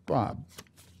it to Bob.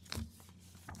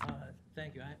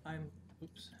 Thank you.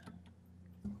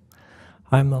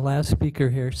 I'm the last speaker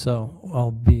here, so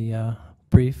I'll be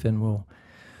brief and we'll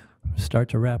start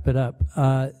to wrap it up.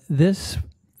 This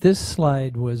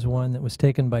slide was one that was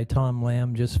taken by Tom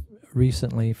Lamb just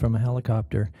recently from a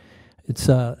helicopter. It's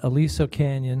Aliso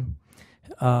Canyon,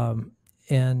 and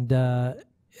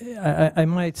I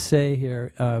might say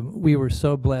here, we were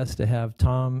so blessed to have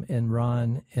Tom and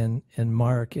Ron and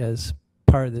Mark as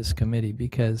part of this committee,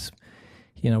 because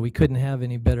we couldn't have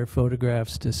any better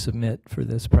photographs to submit for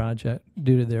this project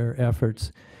due to their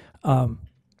efforts.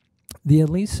 The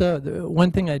Aliso,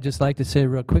 one thing I'd just like to say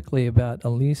real quickly about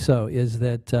Aliso is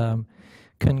that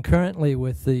concurrently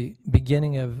with the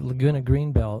beginning of Laguna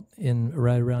Greenbelt in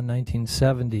right around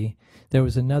 1970, there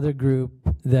was another group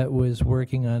that was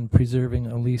working on preserving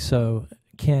Aliso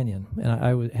Canyon, and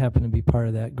I would happen to be part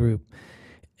of that group.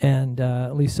 And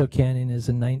Aliso Canyon is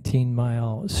a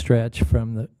 19-mile stretch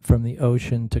from the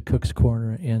ocean to Cook's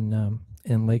Corner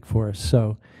in Lake Forest.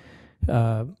 So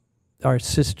our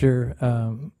sister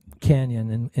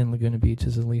canyon in Laguna Beach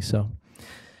is Aliso.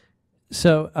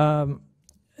 So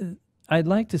I'd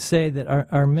like to say that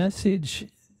our message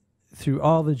through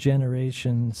all the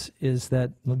generations is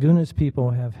that Laguna's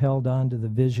people have held on to the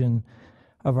vision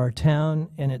of our town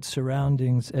and its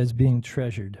surroundings as being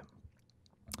treasured.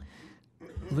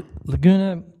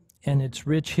 Laguna and its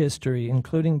rich history,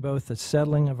 including both the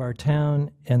settling of our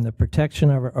town and the protection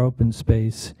of our open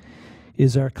space,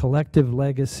 is our collective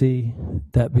legacy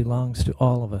that belongs to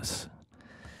all of us.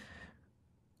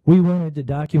 We wanted to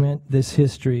document this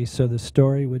history so the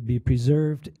story would be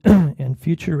preserved and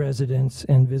future residents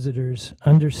and visitors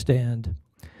understand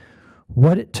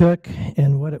what it took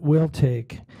and what it will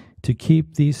take to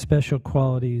keep these special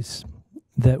qualities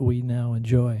that we now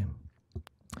enjoy.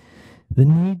 The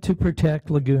need to protect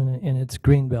Laguna and its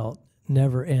greenbelt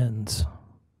never ends.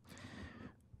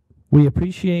 We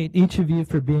appreciate each of you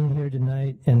for being here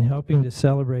tonight and helping to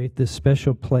celebrate this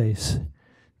special place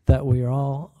that we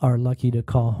all are lucky to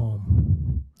call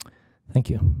home. Thank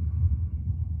you.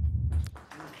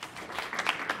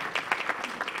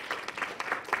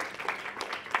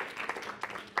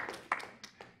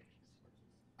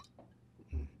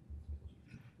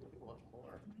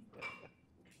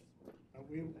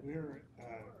 We're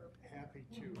happy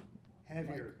to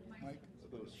have your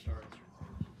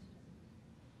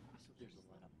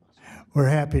We're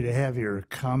happy to have your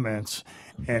comments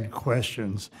and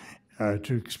questions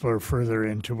to explore further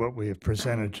into what we have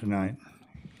presented tonight.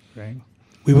 Greg?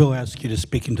 We will ask you to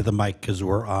speak into the mic because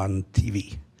we're on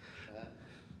TV.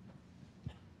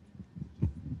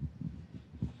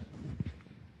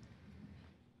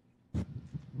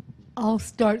 I'll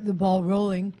start the ball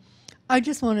rolling. I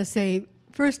just want to say,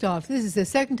 first off, this is the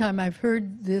second time I've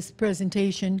heard this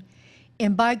presentation,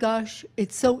 and by gosh,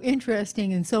 it's so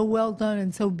interesting and so well done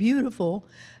and so beautiful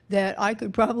that I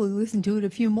could probably listen to it a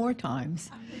few more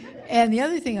times. And the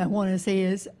other thing I want to say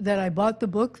is that I bought the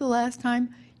book the last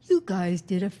time. You guys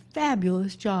did a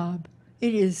fabulous job.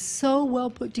 It is so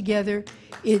well put together.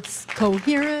 It's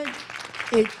coherent.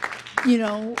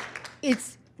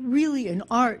 It's really an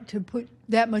art to put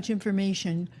that much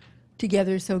information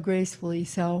together so gracefully.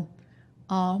 So,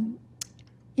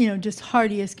 just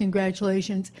heartiest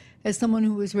congratulations. As someone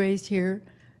who was raised here,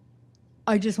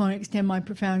 I just want to extend my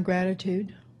profound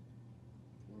gratitude.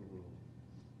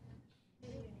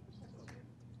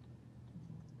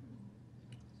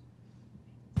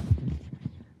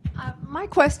 My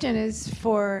question is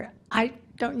for, I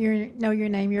don't know your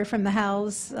name, you're from the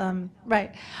House,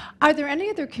 right. Are there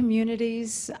any other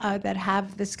communities that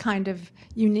have this kind of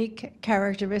unique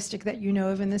characteristic that you know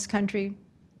of in this country?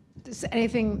 Is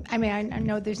anything, I mean, I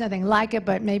know there's nothing like it,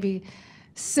 but maybe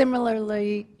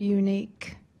similarly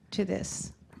unique to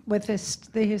this, with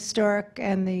the historic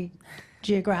and the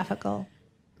geographical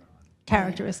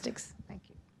characteristics? Thank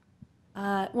you.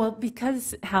 Well,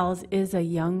 because HALS is a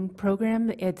young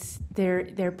program,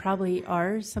 there probably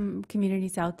are some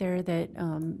communities out there that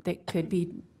that could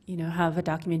be, have a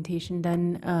documentation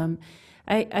done.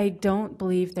 I don't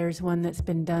believe there's one that's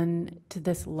been done to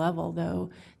this level, though.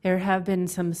 There have been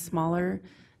some smaller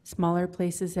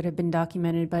places that have been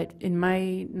documented, but to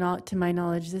my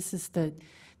knowledge, this is the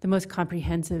most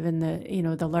comprehensive and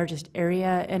the largest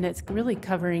area, and it's really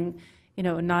covering,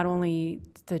 not only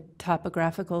the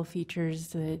topographical features,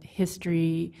 the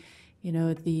history,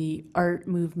 the art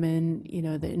movement,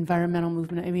 the environmental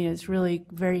movement. I mean, it's really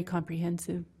very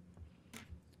comprehensive.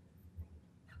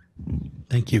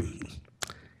 Thank you.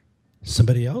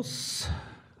 Somebody else?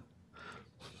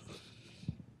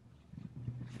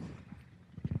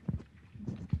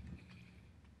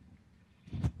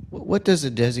 What does the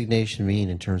designation mean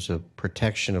in terms of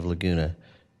protection of Laguna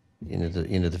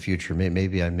into the future?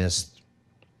 Maybe I missed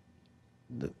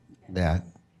that.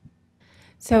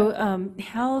 So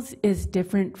HALS is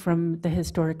different from the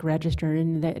historic register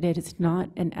in that it is not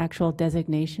an actual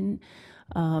designation.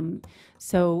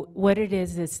 So what it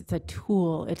is it's a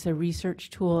tool, it's a research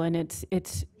tool, and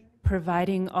it's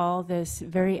providing all this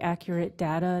very accurate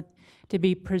data to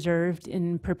be preserved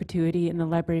in perpetuity in the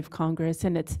Library of Congress,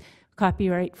 and it's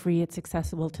copyright free, it's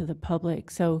accessible to the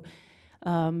public. So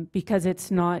because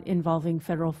it's not involving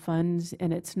federal funds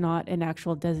and it's not an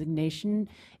actual designation,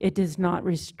 it does not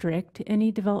restrict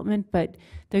any development, but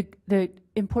the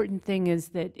important thing is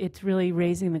that it's really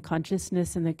raising the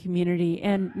consciousness in the community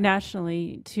and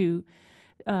nationally to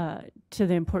the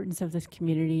importance of this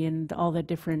community and all the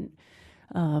different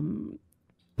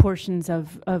portions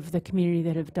of the community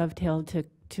that have dovetailed to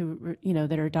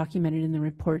that are documented in the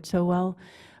report so well.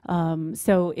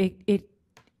 So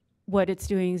what it's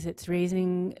doing is it's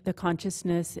raising the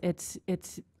consciousness. It's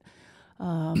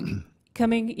coming,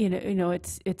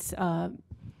 it's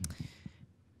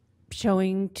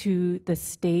showing to the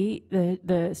state,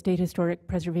 the state historic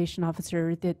preservation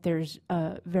officer, that there's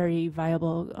a very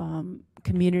viable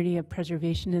community of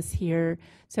preservationists here.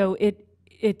 So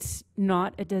it's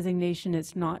not a designation,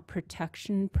 it's not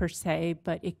protection per se,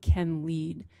 but it can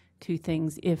lead to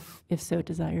things if so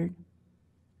desired.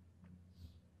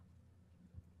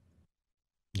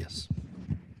 Yes.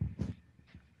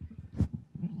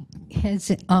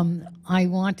 I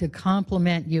want to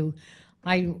compliment you.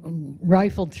 I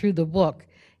rifled through the book,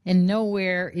 and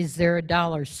nowhere is there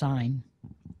a $sign.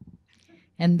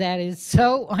 And that is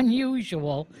so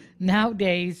unusual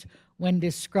nowadays when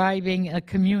describing a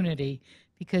community,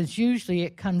 because usually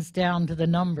it comes down to the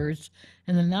numbers,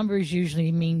 and the numbers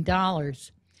usually mean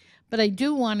dollars. But I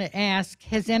do want to ask,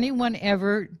 has anyone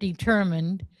ever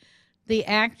determined the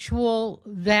actual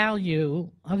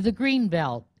value of the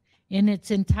Greenbelt in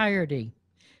its entirety?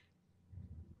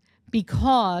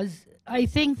 Because I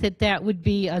think that that would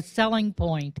be a selling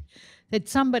point that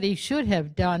somebody should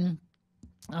have done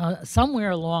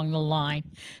somewhere along the line,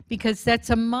 because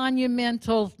that's a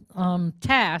monumental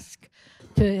task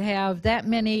to have that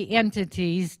many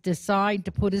entities decide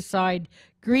to put aside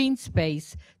green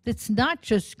space that's not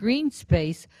just green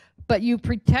space, but you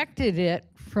protected it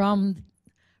from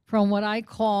what I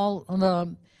call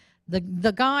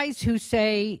the guys who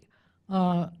say,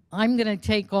 I'm going to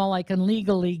take all I can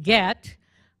legally get,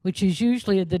 which is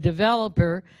usually the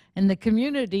developer, and the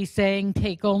community saying,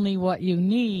 take only what you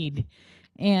need.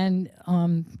 And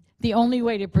the only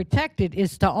way to protect it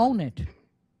is to own it.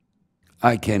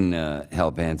 I can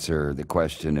help answer the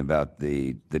question about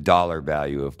the dollar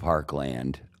value of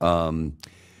parkland.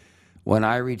 When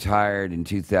I retired in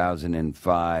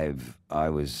 2005, I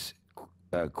was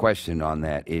questioned on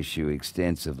that issue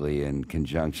extensively in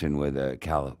conjunction with a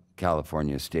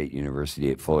California State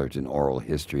University at Fullerton oral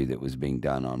history that was being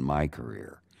done on my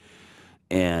career.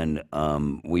 And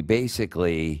we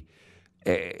basically,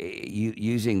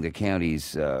 using the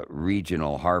county's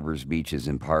regional harbors, beaches,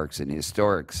 and parks and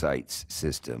historic sites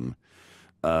system,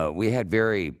 we had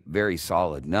very, very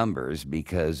solid numbers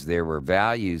because there were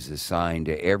values assigned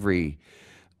to every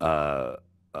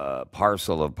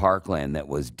parcel of parkland that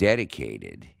was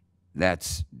dedicated.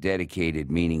 That's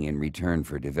dedicated meaning in return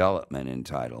for development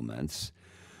entitlements.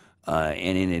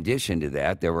 And in addition to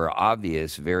that, there were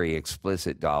obvious, very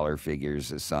explicit dollar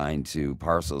figures assigned to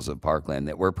parcels of parkland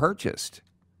that were purchased.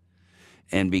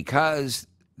 And because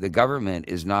the government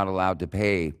is not allowed to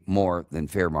pay more than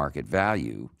fair market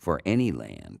value for any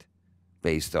land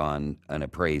based on an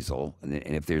appraisal, and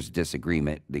if there's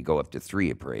disagreement, they go up to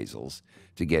 3 appraisals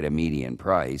to get a median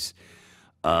price.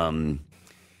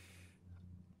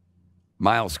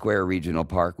 Miles Square Regional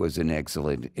Park was an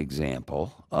excellent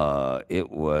example. It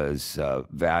was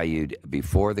valued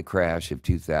before the crash of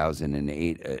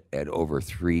 2008 at over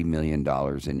 $3 million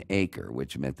an acre,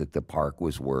 which meant that the park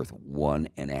was worth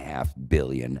 $1.5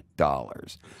 billion.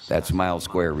 That's Miles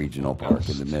Square Regional Park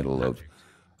in the middle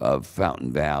of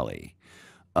Fountain Valley.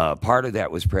 Part of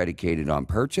that was predicated on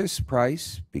purchase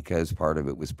price because part of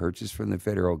it was purchased from the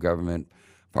federal government.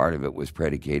 Part of it was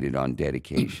predicated on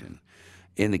dedication.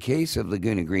 In the case of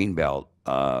Laguna Greenbelt,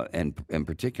 and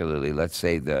particularly, let's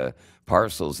say, the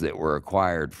parcels that were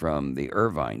acquired from the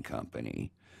Irvine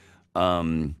Company,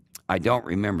 I don't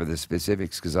remember the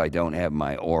specifics because I don't have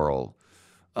my oral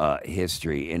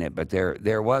history in it, but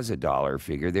there was a dollar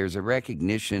figure. There's a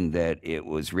recognition that it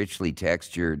was richly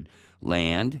textured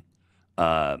land,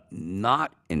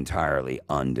 not entirely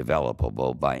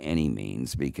undevelopable by any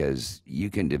means, because you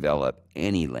can develop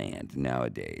any land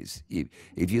nowadays.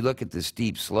 If you look at the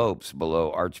steep slopes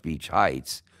below Arch Beach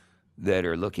Heights that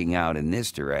are looking out in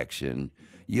this direction,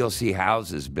 you'll see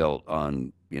houses built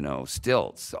on,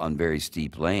 stilts on very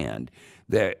steep land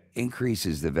that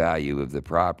increases the value of the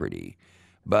property.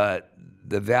 But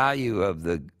the value of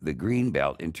the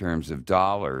Greenbelt in terms of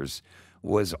dollars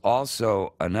was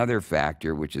also another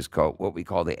factor, which is called what we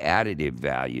call the additive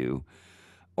value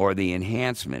or the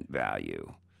enhancement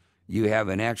value. You have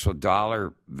an actual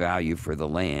dollar value for the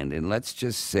land, and let's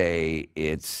just say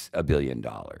it's $1 billion,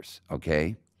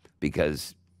 okay?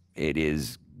 Because it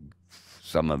is,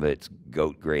 some of it's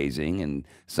goat grazing and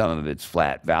some of it's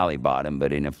flat valley bottom,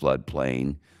 but in a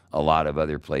floodplain. A lot of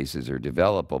other places are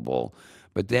developable.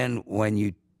 But then when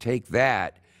you take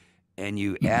that and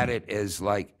you add it as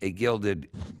like a gilded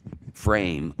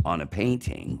frame on a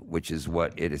painting, which is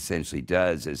what it essentially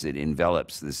does, as it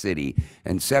envelops the city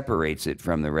and separates it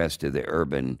from the rest of the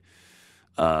urban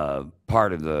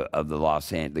part of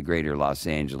the greater Los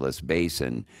Angeles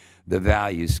basin, the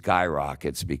value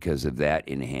skyrockets because of that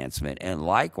enhancement. And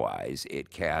likewise, it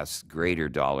casts greater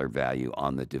dollar value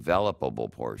on the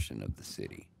developable portion of the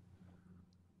city.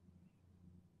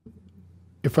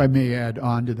 If I may add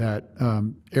on to that,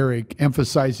 Eric,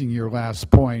 emphasizing your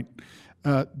last point,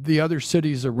 the other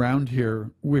cities around here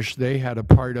wish they had a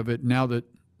part of it now that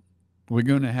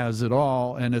Laguna has it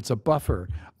all, and it's a buffer,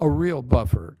 a real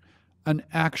buffer, an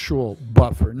actual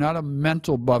buffer, not a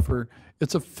mental buffer,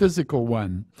 it's a physical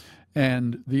one.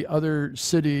 And the other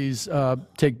cities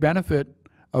take benefit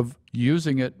of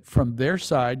using it from their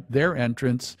side, their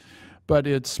entrance, but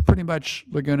it's pretty much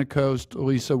Laguna Coast,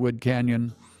 Aliso Wood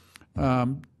Canyon.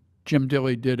 Jim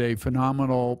Dilley did a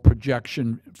phenomenal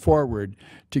projection forward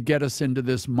to get us into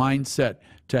this mindset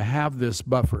to have this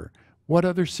buffer. What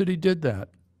other city did that?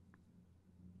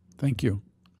 Thank you.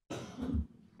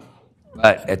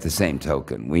 But at the same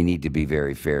token, we need to be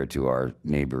very fair to our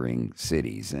neighboring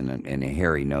cities, and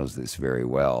Harry knows this very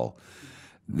well.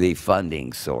 The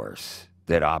funding source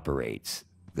that operates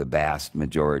the vast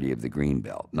majority of the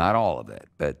Greenbelt, not all of it,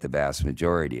 but the vast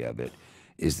majority of it,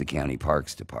 is the County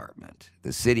Parks Department.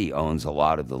 The city owns a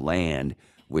lot of the land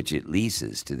which it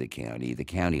leases to the county. The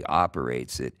county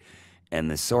operates it, and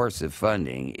the source of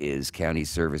funding is County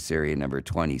Service Area number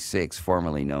 26,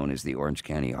 formerly known as the Orange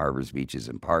County Harbors, Beaches,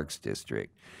 and Parks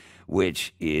District,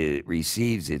 which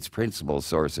receives its principal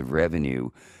source of revenue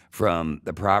from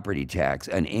the property tax,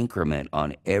 an increment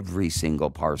on every single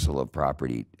parcel of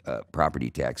property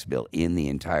tax bill in the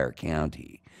entire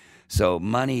county. So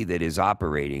money that is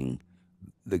operating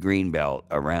the Greenbelt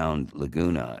around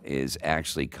Laguna is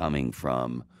actually coming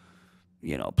from,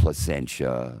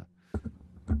 Placentia,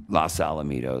 Los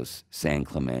Alamitos, San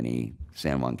Clemente,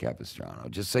 San Juan Capistrano.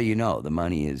 Just so you know, the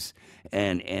money is,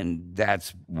 and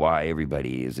that's why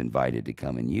everybody is invited to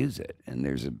come and use it. And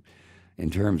in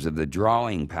terms of the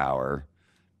drawing power,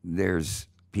 there's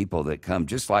people that come,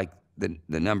 just like the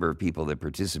number of people that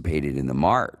participated in the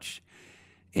march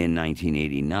in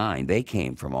 1989, they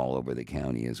came from all over the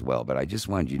county as well. But I just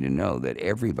wanted you to know that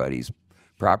everybody's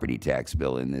property tax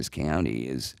bill in this county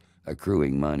is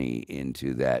accruing money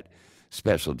into that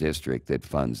special district that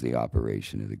funds the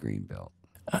operation of the Greenbelt.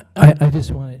 I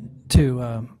just wanted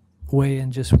to weigh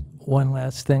in just one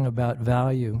last thing about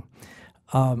value.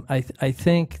 I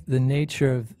think the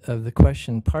nature of the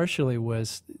question partially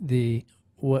was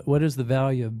what is the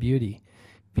value of beauty?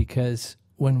 Because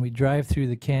when we drive through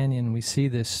the canyon, we see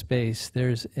this space,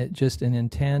 there's just an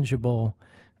intangible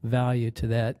value to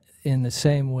that, in the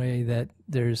same way that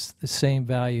there's the same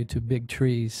value to big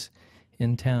trees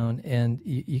in town. And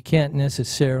you can't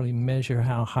necessarily measure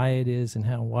how high it is and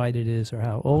how wide it is or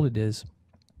how old it is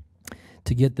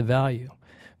to get the value.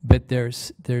 But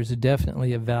there's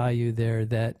definitely a value there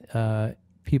that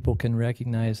people can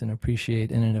recognize and appreciate,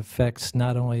 and it affects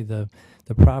not only the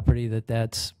property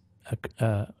that's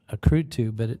accrued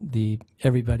to, but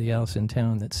everybody else in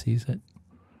town that sees it.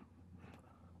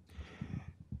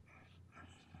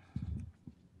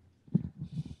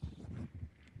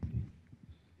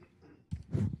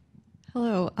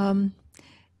 Hello.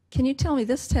 Can you tell me,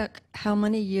 this took how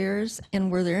many years, and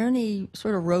were there any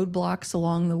sort of roadblocks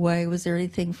along the way? Was there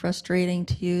anything frustrating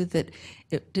to you that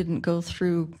it didn't go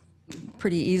through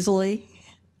pretty easily?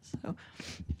 So,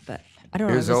 but I don't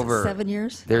know, was it 7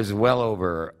 years? There's well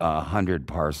over 100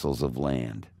 parcels of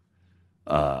land.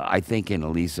 I think in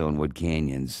Aliso and Wood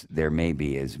Canyons, there may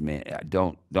be as many,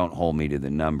 don't hold me to the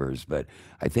numbers, but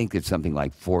I think it's something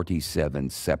like 47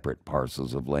 separate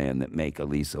parcels of land that make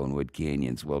Aliso and Wood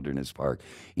Canyons Wilderness Park.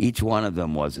 Each one of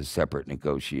them was a separate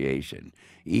negotiation.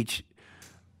 Each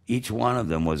one of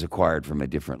them was acquired from a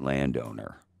different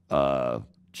landowner,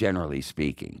 generally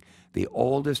speaking. The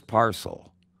oldest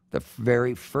parcel, the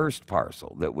very first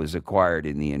parcel that was acquired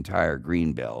in the entire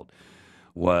Greenbelt,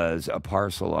 was a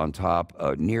parcel on top,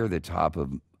 near the top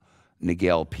of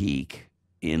Niguel Peak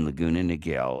in Laguna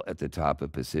Niguel at the top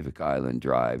of Pacific Island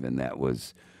Drive, and that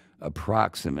was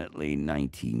approximately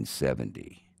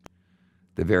 1970.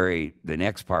 The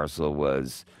next parcel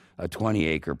was a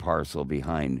 20-acre parcel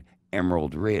behind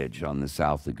Emerald Ridge on the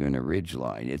South Laguna Ridge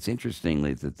line. It's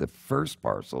interestingly that the first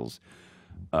parcels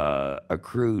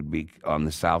accrued on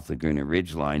the South Laguna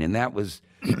Ridge line, and that was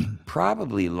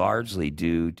probably largely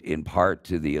due in part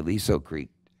to the Aliso Creek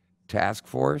task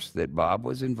force that Bob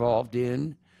was involved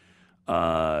in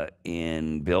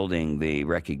building the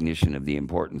recognition of the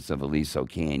importance of Aliso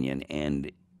Canyon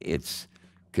and its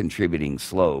contributing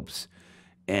slopes,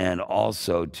 and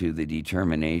also to the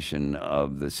determination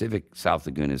of the South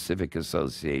Laguna Civic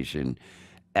Association,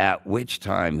 at which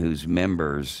time whose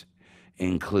members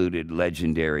included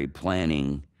legendary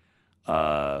planning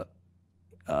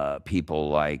people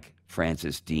like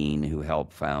Francis Dean, who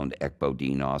helped found Ekbo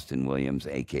Dean Austin Williams,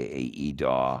 a.k.a.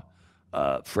 EDAW,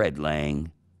 Fred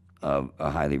Lang,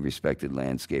 a highly respected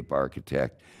landscape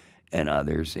architect, and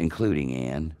others, including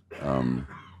Anne.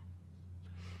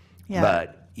 Yeah.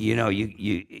 But,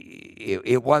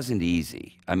 it wasn't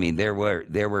easy. I mean, there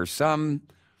were some,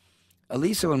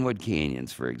 Aliso and Wood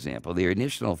Canyons, for example, the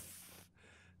initial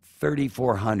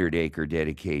 3,400-acre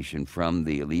dedication from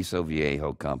the Aliso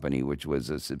Viejo Company, which was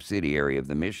a subsidiary of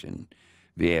the Mission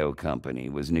Viejo Company,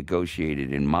 was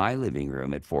negotiated in my living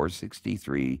room at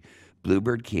 463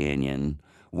 Bluebird Canyon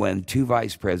when two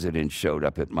vice presidents showed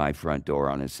up at my front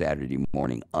door on a Saturday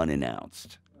morning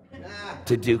unannounced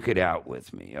to duke it out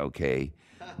with me, okay?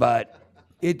 But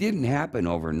it didn't happen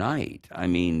overnight. I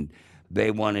mean,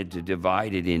 They wanted to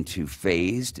divide it into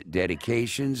phased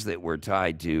dedications that were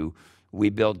tied to, we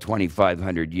build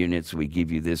 2,500 units, we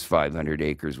give you this 500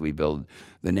 acres. We build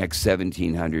the next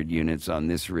 1,700 units on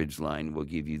this ridge line, we'll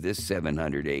give you this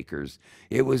 700 acres.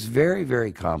 It was very,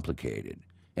 very complicated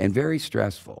and very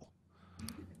stressful.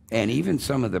 And even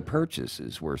some of the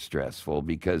purchases were stressful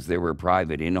because there were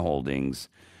private inholdings,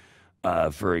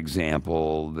 for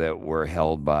example, that were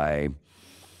held by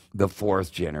the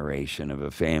fourth generation of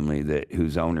a family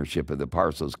whose ownership of the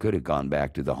parcels could have gone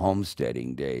back to the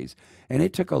homesteading days. And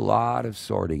it took a lot of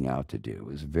sorting out to do. It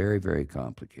was a very, very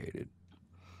complicated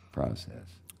process.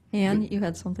 Anne, you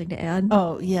had something to add?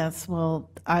 Oh, yes. Well,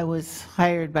 I was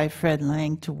hired by Fred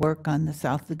Lang to work on the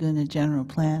South Laguna General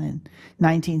Plan in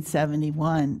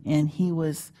 1971, and he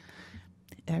was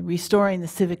restoring the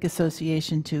Civic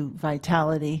Association to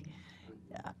vitality.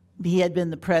 He had been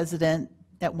the president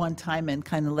at one time and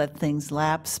kind of let things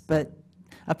lapse, but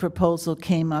a proposal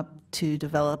came up to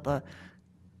develop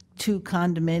 2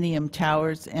 condominium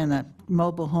towers and a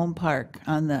mobile home park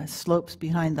on the slopes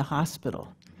behind the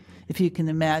hospital, if you can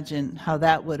imagine how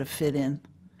that would have fit in.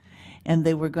 And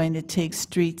they were going to take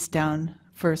streets down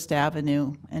First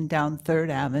Avenue and down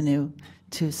Third Avenue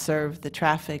to serve the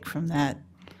traffic from that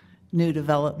new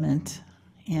development.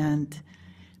 And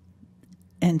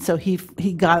so he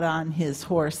got on his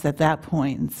horse at that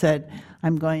point and said,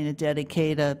 I'm going to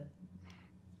dedicate a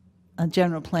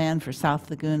general plan for South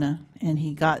Laguna. And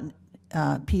he got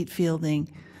Pete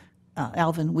Fielding,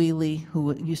 Alvin Wheely,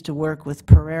 who used to work with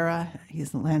Pereira,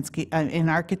 he's an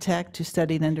architect who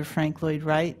studied under Frank Lloyd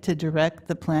Wright, to direct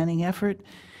the planning effort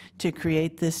to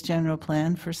create this general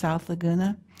plan for South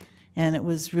Laguna. And it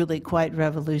was really quite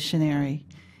revolutionary,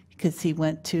 because he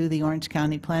went to the Orange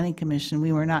County Planning Commission.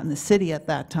 We were not in the city at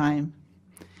that time,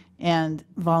 and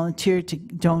volunteered to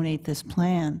donate this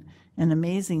plan. And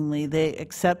amazingly, they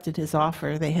accepted his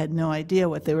offer. They had no idea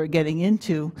what they were getting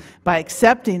into by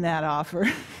accepting that offer.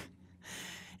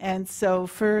 And so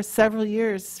for several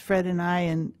years, Fred and I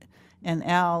and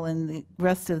Al and the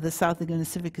rest of the South Laguna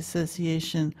Civic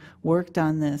Association worked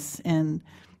on this. And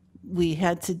we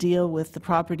had to deal with the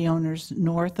property owners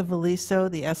north of Aliso,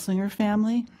 the Esslinger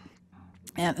family,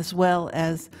 and as well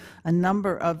as a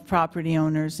number of property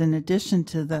owners, in addition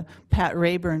to the Pat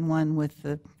Rayburn one with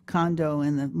the condo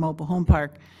and the mobile home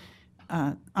park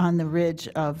on the ridge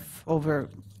of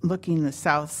overlooking the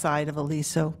south side of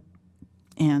Aliso.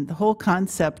 And the whole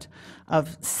concept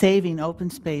of saving open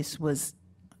space was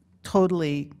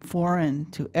totally foreign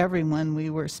to everyone we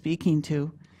were speaking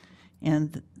to.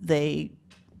 And they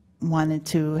wanted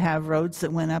to have roads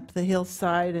that went up the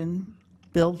hillside and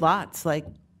build lots like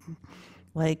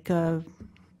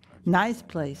Nye's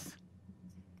Place,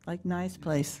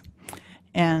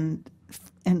 and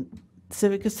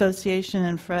Civic Association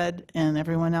and Fred and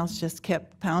everyone else just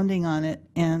kept pounding on it,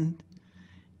 and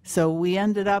so we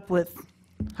ended up with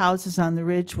houses on the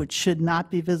ridge which should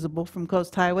not be visible from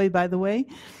Coast Highway, by the way.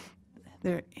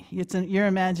 It's in your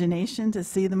imagination to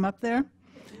see them up there.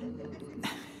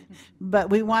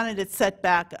 But we wanted it set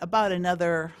back about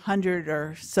another 100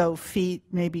 or so feet,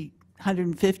 maybe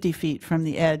 150 feet from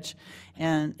the edge.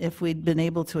 And if we'd been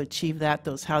able to achieve that,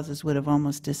 those houses would have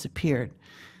almost disappeared.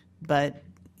 But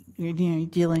you're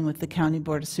dealing with the County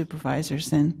Board of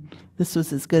Supervisors, and this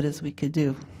was as good as we could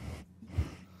do.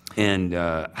 And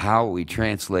how we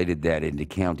translated that into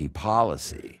county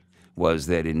policy was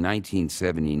that in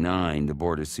 1979, the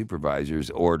Board of Supervisors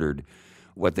ordered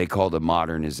what they called a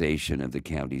modernization of the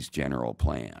county's general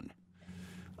plan.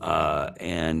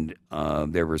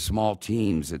 There were small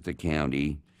teams at the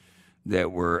county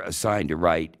that were assigned to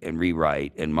write and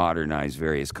rewrite and modernize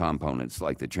various components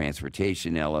like the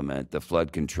transportation element, the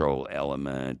flood control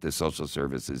element, the social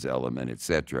services element, et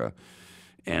cetera.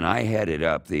 And I headed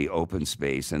up the open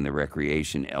space and the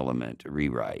recreation element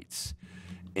rewrites.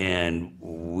 And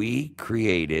we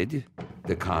created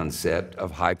the concept of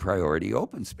high priority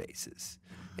open spaces.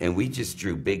 And we just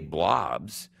drew big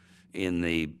blobs in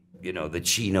the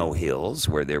Chino Hills,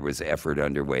 where there was effort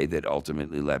underway that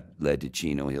ultimately led to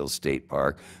Chino Hills State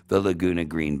Park, the Laguna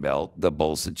Greenbelt, the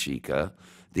Bolsa Chica,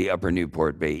 the Upper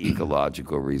Newport Bay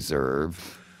Ecological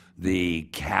Reserve, the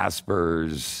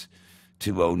Caspers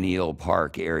to O'Neill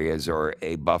Park areas, or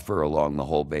a buffer along the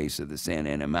whole base of the Santa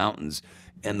Ana Mountains.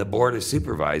 And the Board of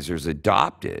Supervisors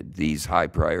adopted these high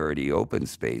priority open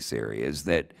space areas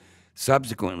that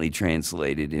subsequently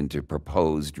translated into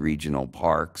proposed regional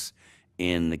parks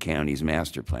in the county's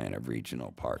master plan of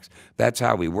regional parks. That's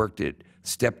how we worked it,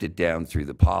 stepped it down through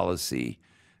the policy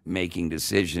making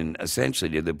decision,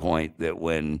 essentially to the point that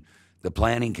when The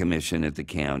Planning Commission at the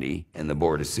county and the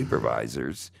Board of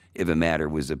Supervisors, if a matter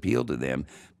was appealed to them,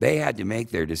 they had to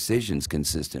make their decisions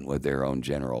consistent with their own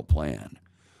general plan.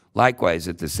 Likewise,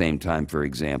 at the same time, for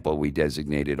example, we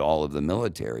designated all of the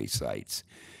military sites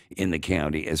in the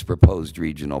county as proposed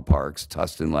regional parks: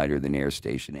 Tustin Light Air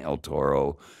Station, El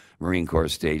Toro Marine Corps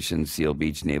Station, Seal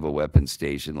Beach Naval Weapons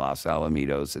Station, Los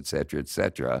Alamitos, et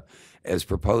cetera, as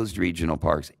proposed regional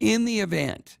parks in the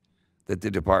event that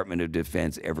the Department of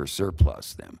Defense ever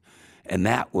surplus them. And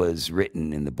that was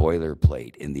written in the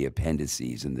boilerplate, in the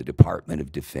appendices, and the Department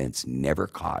of Defense never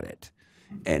caught it.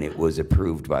 And it was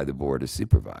approved by the Board of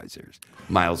Supervisors.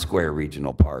 Miles Square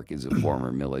Regional Park is a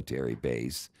former military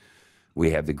base.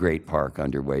 We have the Great Park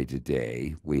underway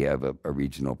today. We have a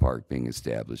regional park being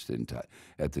established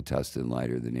at the Tustin Light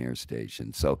Air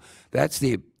Station. So that's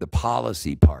the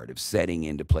policy part of setting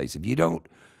into place. If you don't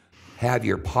have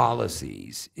your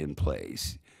policies in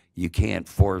place, you can't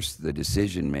force the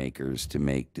decision makers to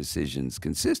make decisions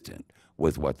consistent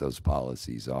with what those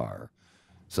policies are.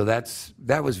 So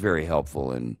that was very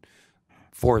helpful in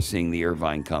forcing the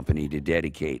Irvine Company to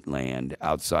dedicate land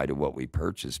outside of what we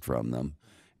purchased from them,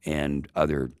 and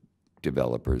other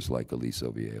developers like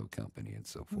Aliso Viejo Company and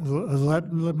so forth.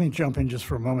 Let me jump in just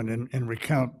for a moment and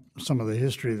recount some of the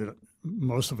history that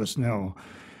most of us know.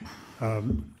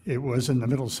 It was in the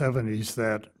middle 70s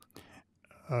that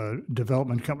a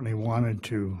development company wanted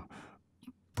to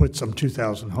put some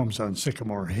 2,000 homes on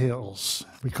Sycamore Hills.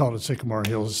 We called it Sycamore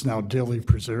Hills. It's now Dilly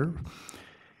Preserve.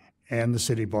 And the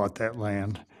city bought that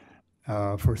land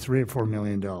for $3 or $4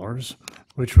 million,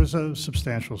 which was a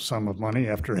substantial sum of money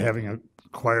after having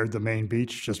acquired the main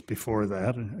beach just before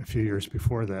that, a few years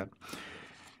before that.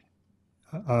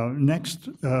 Next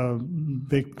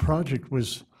big project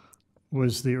was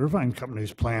the Irvine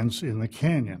Company's plans in the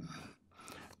canyon.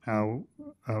 Now,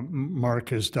 Mark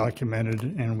has documented,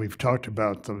 and we've talked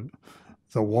about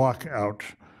the walk out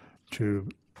to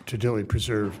Dilly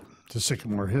Preserve, to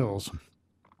Sycamore Hills.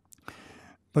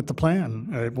 But the plan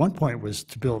at one point was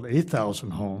to build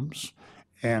 8,000 homes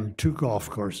and 2 golf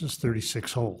courses,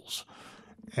 36 holes.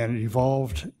 And it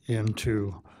evolved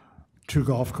into 2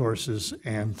 golf courses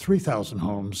and 3,000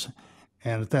 homes.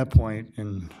 And at that point,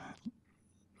 in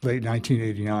late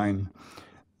 1989,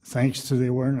 thanks to the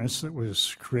awareness that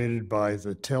was created by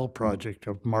the TEL project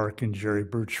of Mark and Jerry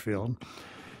Birchfield,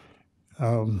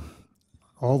 all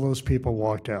those people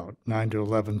walked out, 9,000 to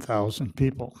 11,000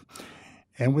 people.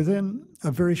 And within a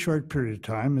very short period of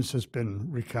time, as has been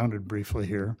recounted briefly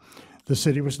here, the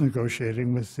city was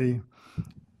negotiating with the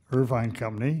Irvine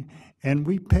Company, and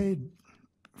we paid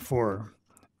for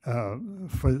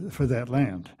that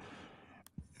land.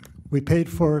 We paid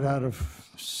for it out of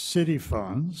city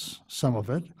funds, some of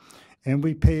it, and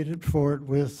we paid for it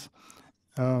with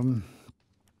a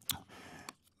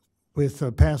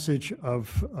passage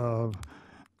of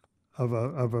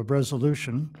a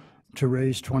resolution to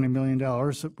raise $20 million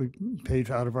that we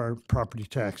paid out of our property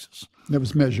taxes. That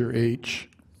was Measure H.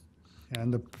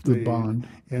 And the bond.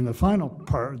 In the final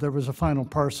part, there was a final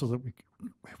parcel that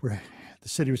the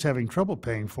city was having trouble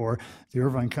paying for. The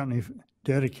Irvine Company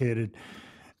dedicated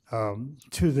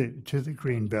to the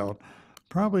Greenbelt,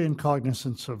 probably in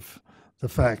cognizance of the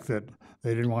fact that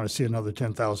they didn't want to see another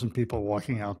 10,000 people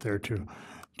walking out there to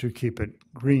keep it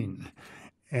green.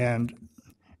 And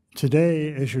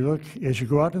today, as you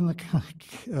go out in the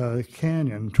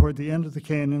canyon, toward the end of the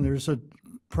canyon, there's a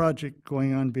project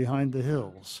going on behind the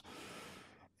hills.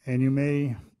 And you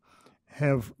may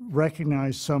have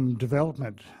recognized some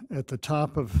development at the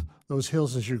top of those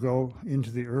hills as you go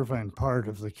into the Irvine part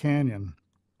of the canyon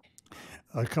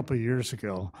a couple of years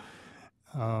ago.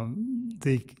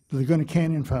 The Laguna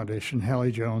Canyon Foundation,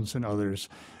 Hallie Jones and others,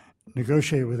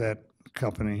 negotiated with that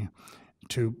company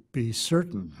to be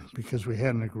certain, because we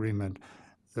had an agreement,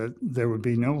 that there would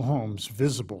be no homes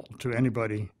visible to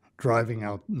anybody driving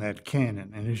out in that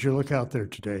canyon. And as you look out there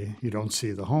today, you don't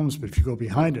see the homes, but if you go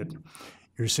behind it,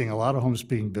 you're seeing a lot of homes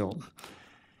being built.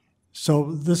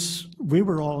 So we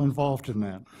were all involved in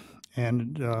that.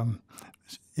 And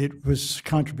it was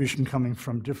contribution coming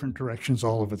from different directions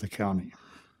all over the county.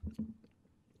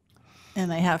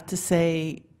 And I have to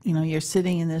say, you're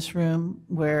sitting in this room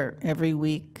where every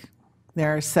week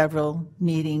there are several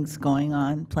meetings going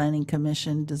on, Planning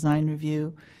Commission, Design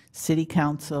Review, City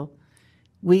Council,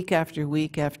 week after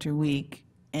week after week.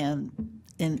 And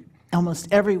in almost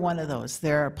every one of those,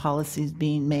 there are policies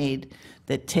being made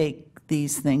that take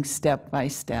these things step by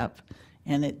step.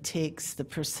 And it takes the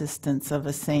persistence of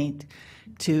a saint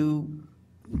to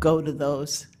go to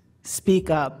those, speak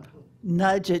up,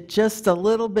 nudge it just a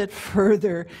little bit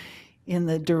further in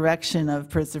the direction of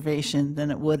preservation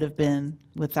than it would have been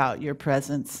without your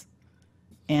presence.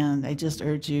 And I just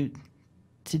urge you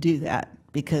to do that,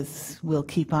 because we'll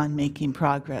keep on making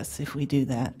progress if we do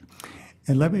that.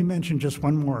 And let me mention just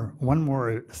one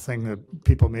more thing that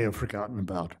people may have forgotten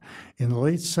about. In the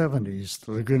late 70s,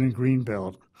 the Laguna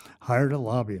Greenbelt hired a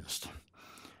lobbyist.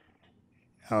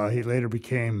 He later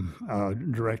became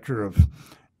director of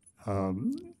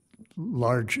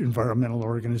large environmental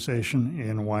organization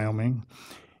in Wyoming.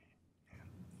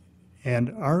 And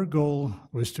our goal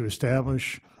was to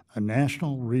establish a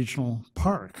national regional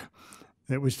park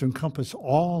that was to encompass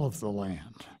all of the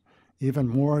land, even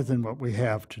more than what we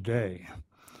have today,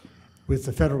 with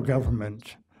the federal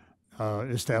government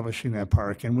establishing that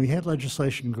park. And we had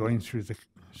legislation going through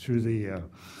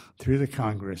the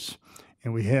Congress,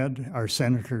 and we had our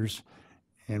senators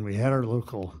and we had our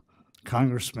local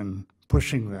congressmen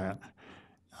pushing that.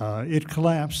 It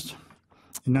collapsed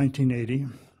in 1980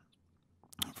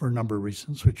 for a number of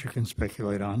reasons, which you can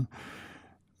speculate on.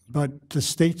 But the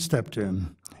state stepped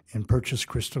in and purchased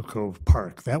Crystal Cove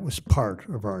Park. That was part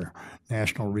of our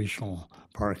national regional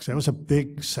parks. That was a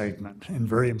big segment and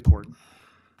very important.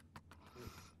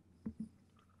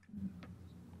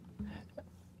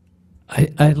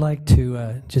 I'd like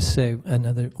to just say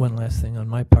one last thing on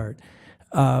my part.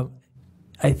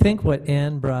 I think what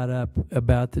Ann brought up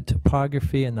about the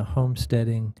topography and the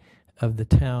homesteading of the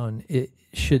town, it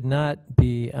should not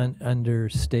be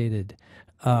understated,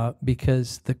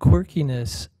 because the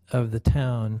quirkiness of the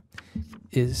town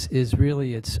is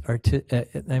really its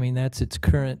that's its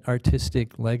current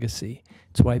artistic legacy.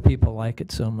 It's why people like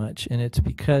it so much, and it's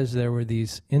because there were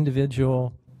these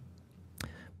individual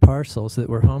parcels that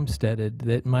were homesteaded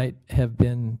that might have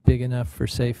been big enough for,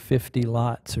 say, 50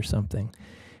 lots or something.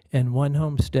 And one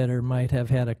homesteader might have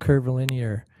had a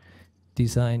curvilinear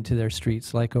design to their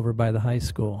streets, like over by the high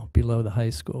school, below the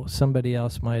high school. Somebody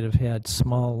else might have had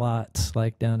small lots,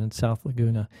 like down in South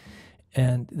Laguna.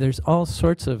 And there's all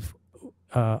sorts of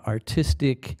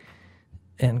artistic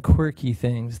and quirky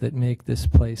things that make this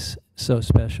place so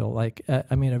special. Like,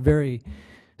 a very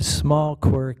small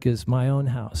quirk is my own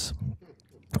house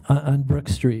on Brook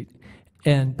Street.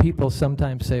 And people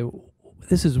sometimes say,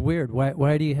 this is weird.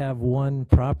 Why do you have one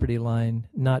property line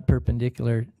not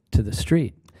perpendicular to the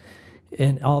street?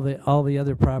 And all the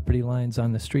other property lines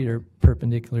on the street are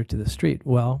perpendicular to the street.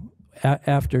 Well,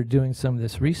 after doing some of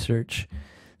this research,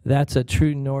 that's a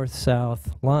true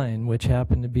north-south line, which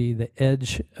happened to be the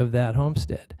edge of that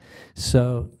homestead.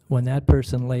 So when that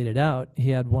person laid it out, he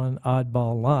had one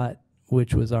oddball lot,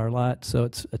 which was our lot, so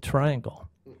it's a triangle.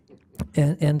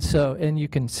 And you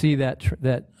can see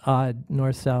that odd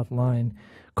north-south line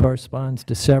corresponds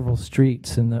to several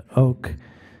streets in the Oak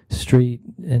Street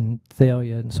and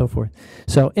Thalia and so forth.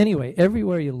 So anyway,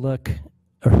 everywhere you look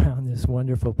around this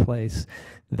wonderful place,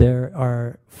 there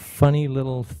are funny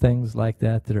little things like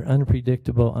that that are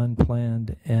unpredictable,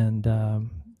 unplanned, and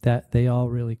that they all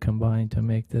really combine to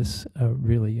make this a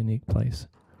really unique place.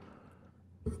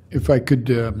 If I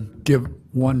could give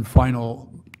one final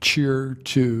cheer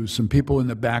to some people in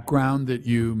the background that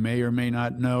you may or may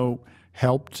not know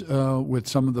helped with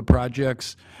some of the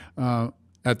projects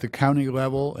at the county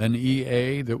level, an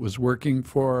EA that was working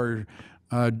for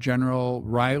General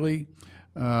Riley,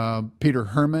 Peter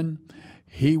Herman.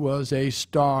 He was a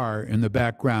star in the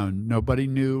background. Nobody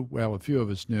knew, well, a few of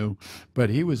us knew, but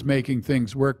he was making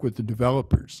things work with the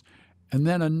developers. And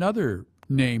then another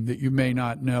name that you may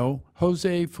not know,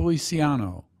 Jose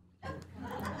Feliciano.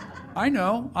 I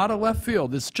know, out of left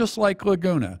field. It's just like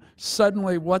Laguna.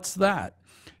 Suddenly, what's that?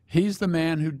 He's the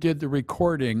man who did the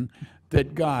recording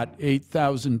that got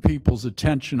 8,000 people's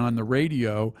attention on the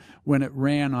radio when it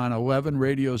ran on 11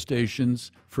 radio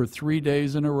stations for 3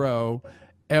 days in a row.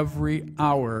 Every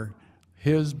hour,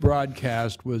 his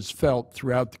broadcast was felt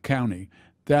throughout the county.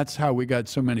 That's how we got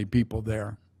so many people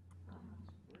there.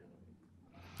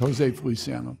 Jose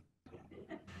Feliciano.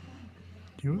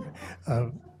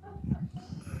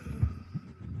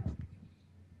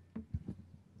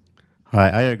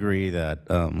 I agree that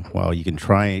while you can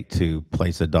try to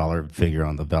place a dollar figure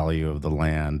on the value of the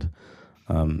land,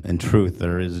 in truth,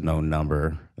 there is no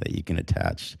number that you can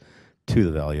attach to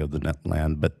the value of the net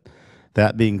land. But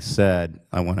that being said,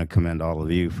 I want to commend all of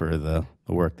you for the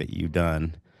work that you've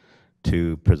done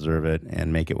to preserve it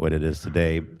and make it what it is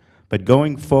today. But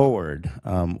going forward,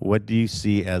 what do you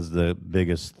see as the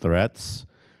biggest threats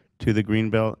to the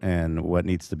Greenbelt, and what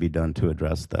needs to be done to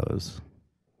address those?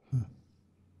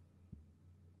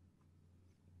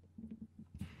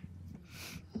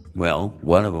 Well,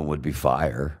 one of them would be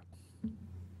fire.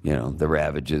 You know, the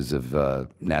ravages of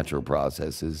natural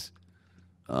processes.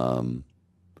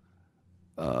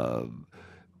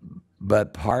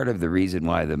 But part of the reason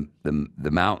why the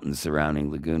mountains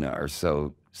surrounding Laguna are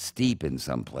so steep in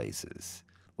some places,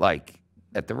 like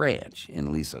at the ranch in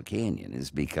Aliso Canyon, is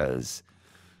because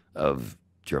of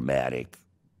dramatic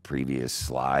previous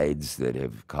slides that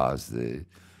have caused the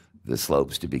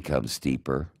slopes to become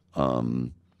steeper.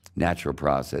 Natural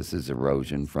processes,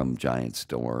 erosion from giant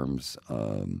storms.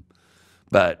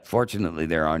 But fortunately,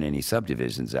 there aren't any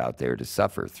subdivisions out there to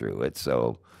suffer through it,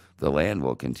 so the land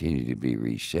will continue to be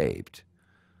reshaped.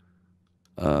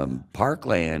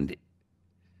 Parkland,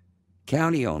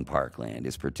 county-owned parkland,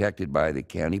 is protected by the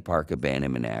County Park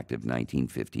Abandonment Act of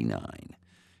 1959.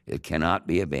 It cannot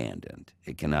be abandoned.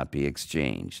 It cannot be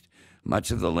exchanged.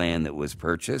 Much of the land that was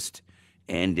purchased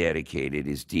and dedicated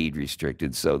is deed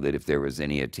restricted so that if there was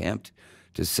any attempt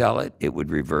to sell it, it would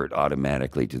revert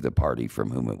automatically to the party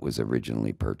from whom it was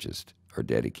originally purchased or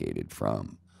dedicated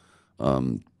from.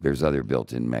 There's other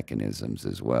built-in mechanisms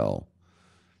as well.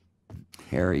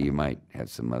 Harry, you might have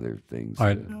some other things.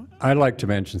 I'd like to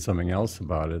mention something else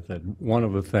about it, that one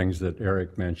of the things that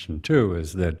Eric mentioned too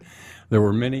is that there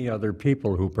were many other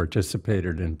people who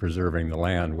participated in preserving the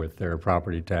land with their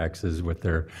property taxes, with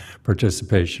their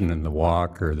participation in the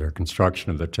walk or their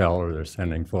construction of the tell or their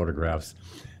sending photographs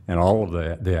and all of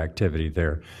the activity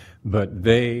there. But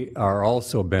they are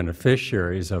also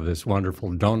beneficiaries of this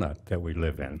wonderful donut that we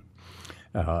live in.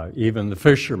 Even the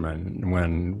fishermen,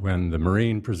 when the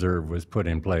marine preserve was put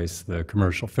in place, the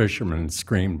commercial fishermen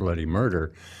screamed bloody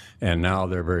murder, and now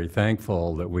they're very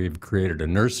thankful that we've created a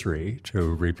nursery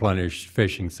to replenish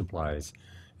fishing supplies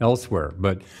elsewhere.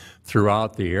 But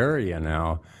throughout the area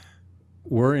now,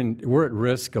 we're at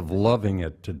risk of loving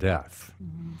it to death.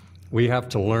 Mm-hmm. We have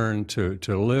to learn to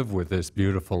live with this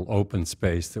beautiful open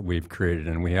space that we've created,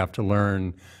 and we have to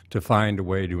learn to find a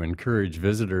way to encourage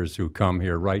visitors who come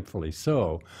here, rightfully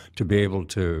so, to be able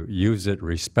to use it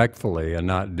respectfully and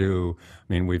not do,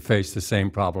 I mean, we face the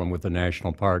same problem with the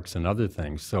national parks and other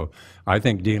things. So I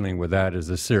think dealing with that is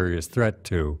a serious threat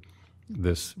to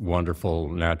this wonderful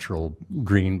natural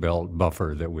green belt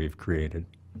buffer that we've created.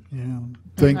 Yeah.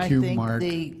 Thank you, Mark.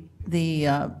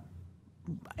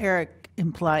 Eric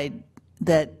implied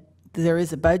that there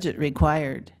is a budget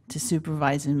required to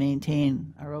supervise and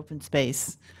maintain our open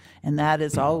space, and that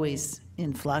is always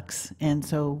in flux. And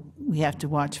so we have to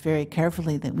watch very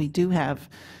carefully that we do have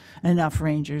enough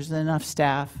rangers, enough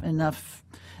staff, enough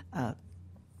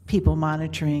people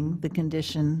monitoring the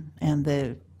condition and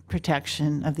the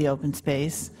protection of the open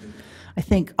space. I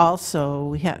think also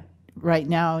we have right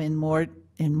now in more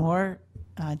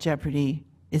jeopardy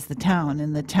is the town,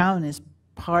 and the town is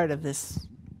part of this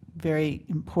very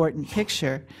important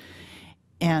picture,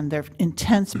 and there are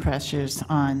intense pressures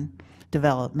on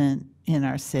development in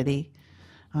our city.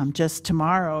 Just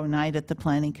tomorrow night at the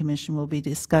Planning Commission, we'll be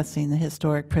discussing the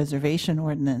Historic Preservation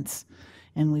Ordinance,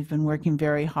 and we've been working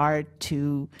very hard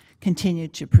to continue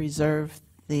to preserve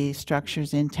the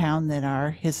structures in town that are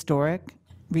historic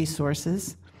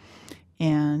resources,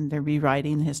 and they're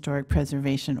rewriting the Historic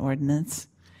Preservation Ordinance,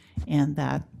 and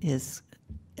that is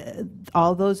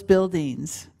all those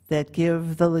buildings that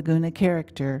give the Laguna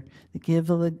character, that give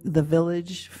the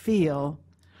village feel,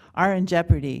 are in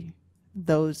jeopardy.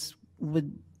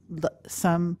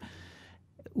 Some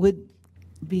would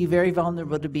be very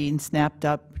vulnerable to being snapped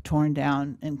up, torn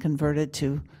down, and converted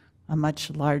to a much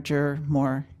larger,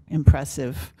 more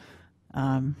impressive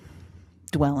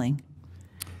dwelling.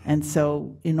 And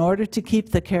so in order to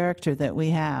keep the character that we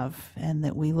have and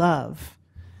that we love,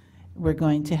 we're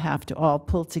going to have to all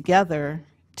pull together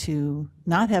to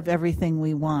not have everything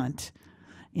we want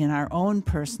in our own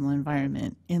personal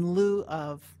environment in lieu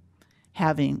of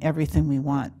having everything we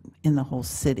want in the whole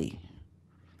city,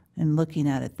 and looking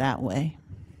at it that way.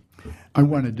 I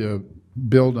wanted to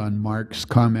build on Mark's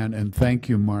comment, and thank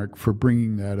you, Mark, for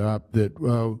bringing that up, that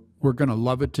we're going to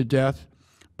love it to death,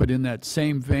 but in that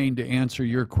same vein, to answer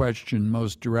your question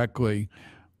most directly,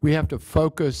 we have to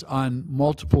focus on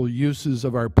multiple uses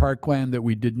of our parkland that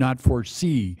we did not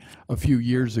foresee a few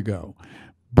years ago.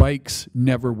 Bikes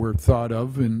never were thought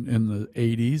of in the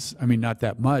 80s. I mean, not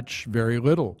that much, very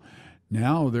little.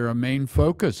 Now they're a main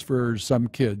focus for some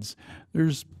kids.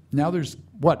 There's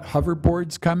what,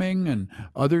 hoverboards coming and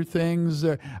other things.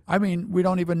 I mean, we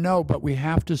don't even know, but we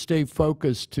have to stay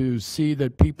focused to see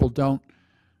that people don't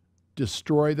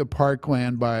destroy the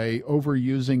parkland by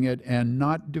overusing it and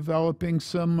not developing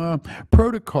some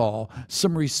protocol,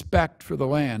 some respect for the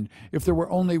land. If there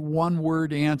were only one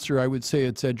word answer, I would say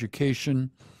it's education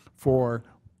for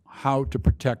how to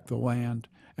protect the land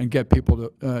and get people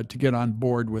to get on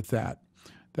board with that.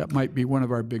 That might be one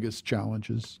of our biggest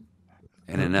challenges.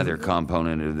 And another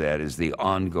component of that is the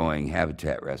ongoing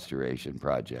habitat restoration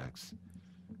projects.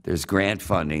 There's grant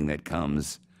funding that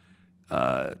comes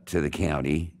to the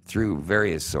county through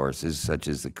various sources, such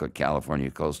as the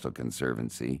California Coastal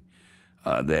Conservancy,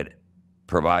 that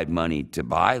provide money to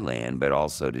buy land, but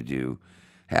also to do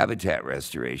habitat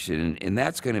restoration. And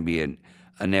that's going to be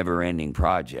a never-ending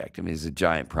project. I mean, it's a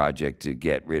giant project to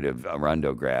get rid of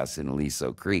Arundo grass in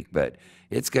Aliso Creek, but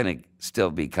it's going to still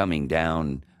be coming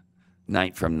down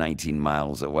from 19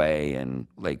 miles away in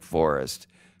Lake Forest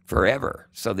forever.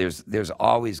 So there's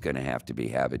always going to have to be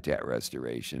habitat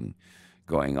restoration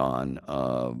going on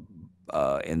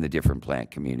in the different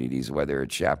plant communities, whether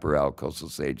it's chaparral, coastal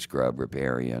sage scrub,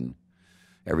 riparian.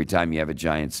 Every time you have a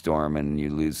giant storm and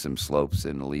you lose some slopes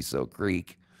in Aliso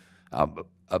Creek,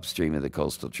 upstream of the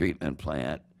coastal treatment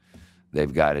plant,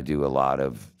 they've got to do a lot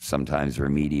of sometimes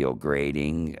remedial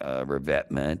grading,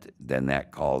 revetment. Then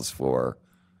that calls for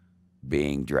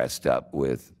being dressed up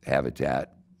with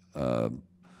habitat.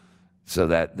 So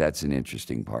that's an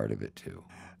interesting part of it too.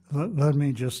 Let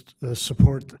me just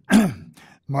support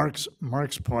Mark's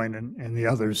point and the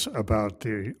others about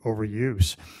the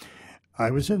overuse. I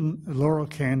was in Laurel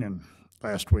Canyon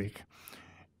last week,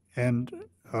 and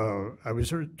I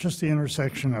was at just the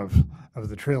intersection of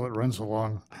the trail that runs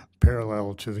along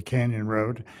parallel to the Canyon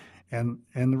Road, and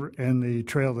the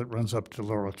trail that runs up to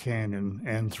Laurel Canyon,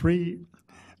 and three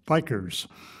bikers,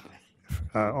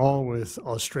 all with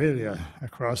Australia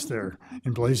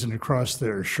emblazoned across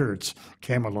their shirts,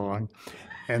 came along,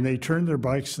 and they turned their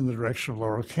bikes in the direction of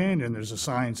Laurel Canyon. There's a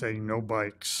sign saying "No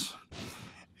bikes,"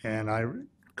 and I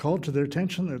called to their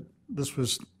attention that this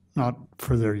was not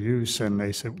for their use, and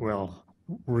they said, "Well,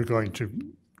 we're going to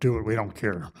do it. We don't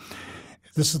care."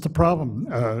 This is the problem.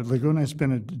 Laguna has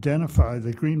been identified,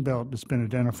 the Greenbelt has been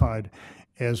identified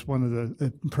as one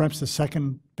of perhaps the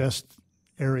second best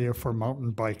area for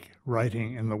mountain bike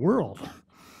riding in the world.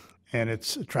 And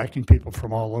it's attracting people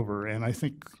from all over. And I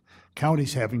think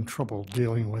county's having trouble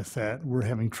dealing with that. We're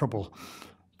having trouble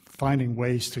finding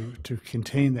ways to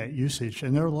contain that usage.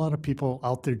 And there are a lot of people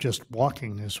out there just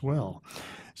walking as well.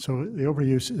 So the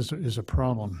overuse is a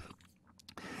problem.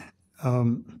 I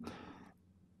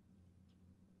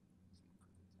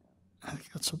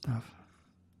think that's enough.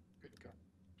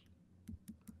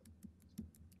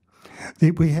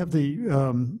 We have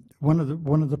one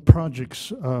of the projects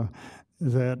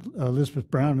that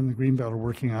Elizabeth Brown and the Greenbelt are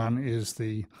working on is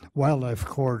the wildlife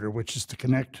corridor, which is to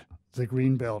connect the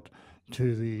Greenbelt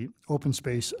to the open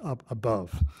space up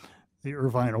above, the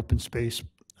Irvine Open Space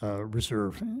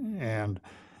Reserve, and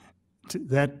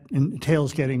that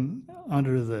entails getting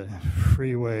under the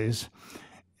freeways,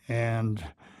 and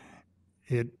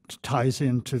it ties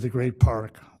into the Great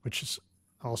Park, which is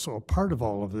also a part of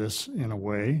all of this in a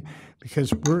way,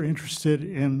 because we're interested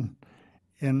in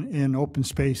open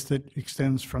space that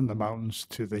extends from the mountains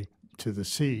to the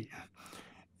sea.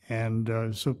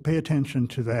 And so pay attention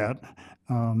to that.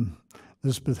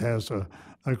 Elizabeth has a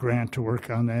grant to work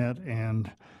on that,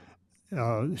 and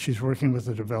she's working with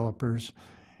the developers.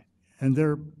 And there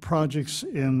are projects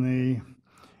in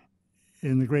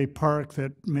the Great Park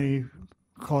that may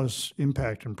cause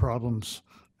impact and problems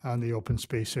on the open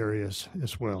space areas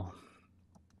as well.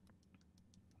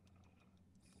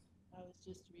 I was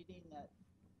just reading that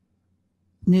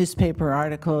newspaper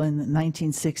article in the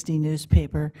 1960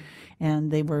 newspaper, and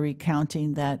they were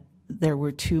recounting that there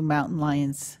were two mountain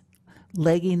lions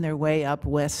legging their way up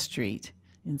West Street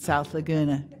in South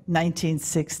Laguna,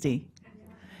 1960.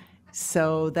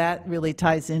 So that really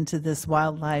ties into this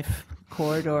wildlife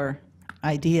corridor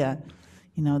idea,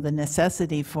 you know, the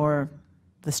necessity for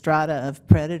the strata of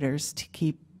predators to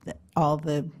keep all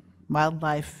the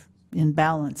wildlife in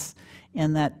balance,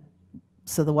 and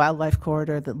so the wildlife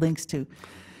corridor that links to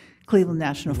Cleveland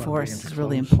National Forest is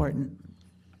really important.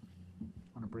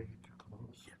 Want to bring it to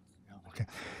close? Okay.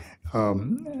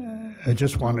 I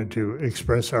just wanted to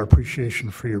express our appreciation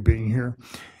for your being here,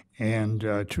 and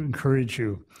to encourage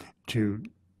you to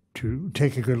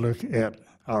take a good look at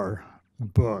our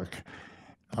book.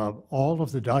 All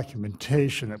of the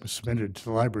documentation that was submitted to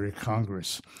the Library of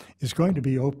Congress is going to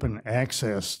be open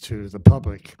access to the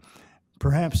public,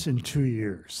 perhaps in 2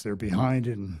 years. They're behind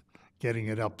in getting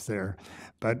it up there,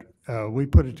 but we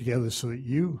put it together so that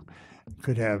you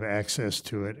could have access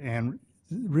to it. And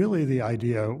really the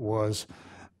idea was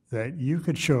that you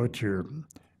could show it to your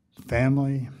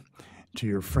family, to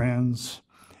your friends,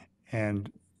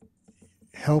 and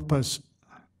help us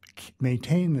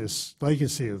maintain this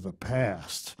legacy of the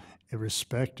past,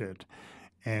 respect it,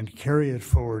 and carry it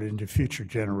forward into future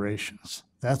generations.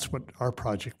 That's what our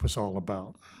project was all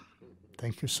about.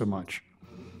 Thank you so much.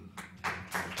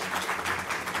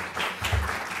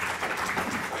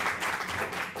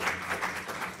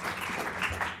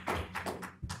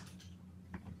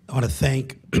 I want to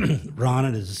thank Ron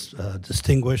and his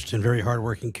distinguished and very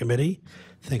hardworking committee.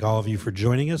 Thank all of you for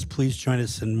joining us. Please join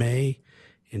us in May.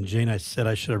 And Jane, I said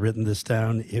I should have written this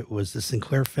down. It was the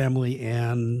Sinclair family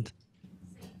and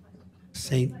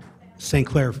St.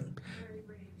 Clair.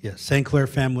 Yeah, St. Clair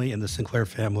family and the Sinclair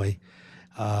family.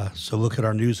 So look at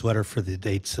our newsletter for the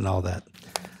dates and all that.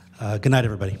 Good night,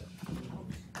 everybody.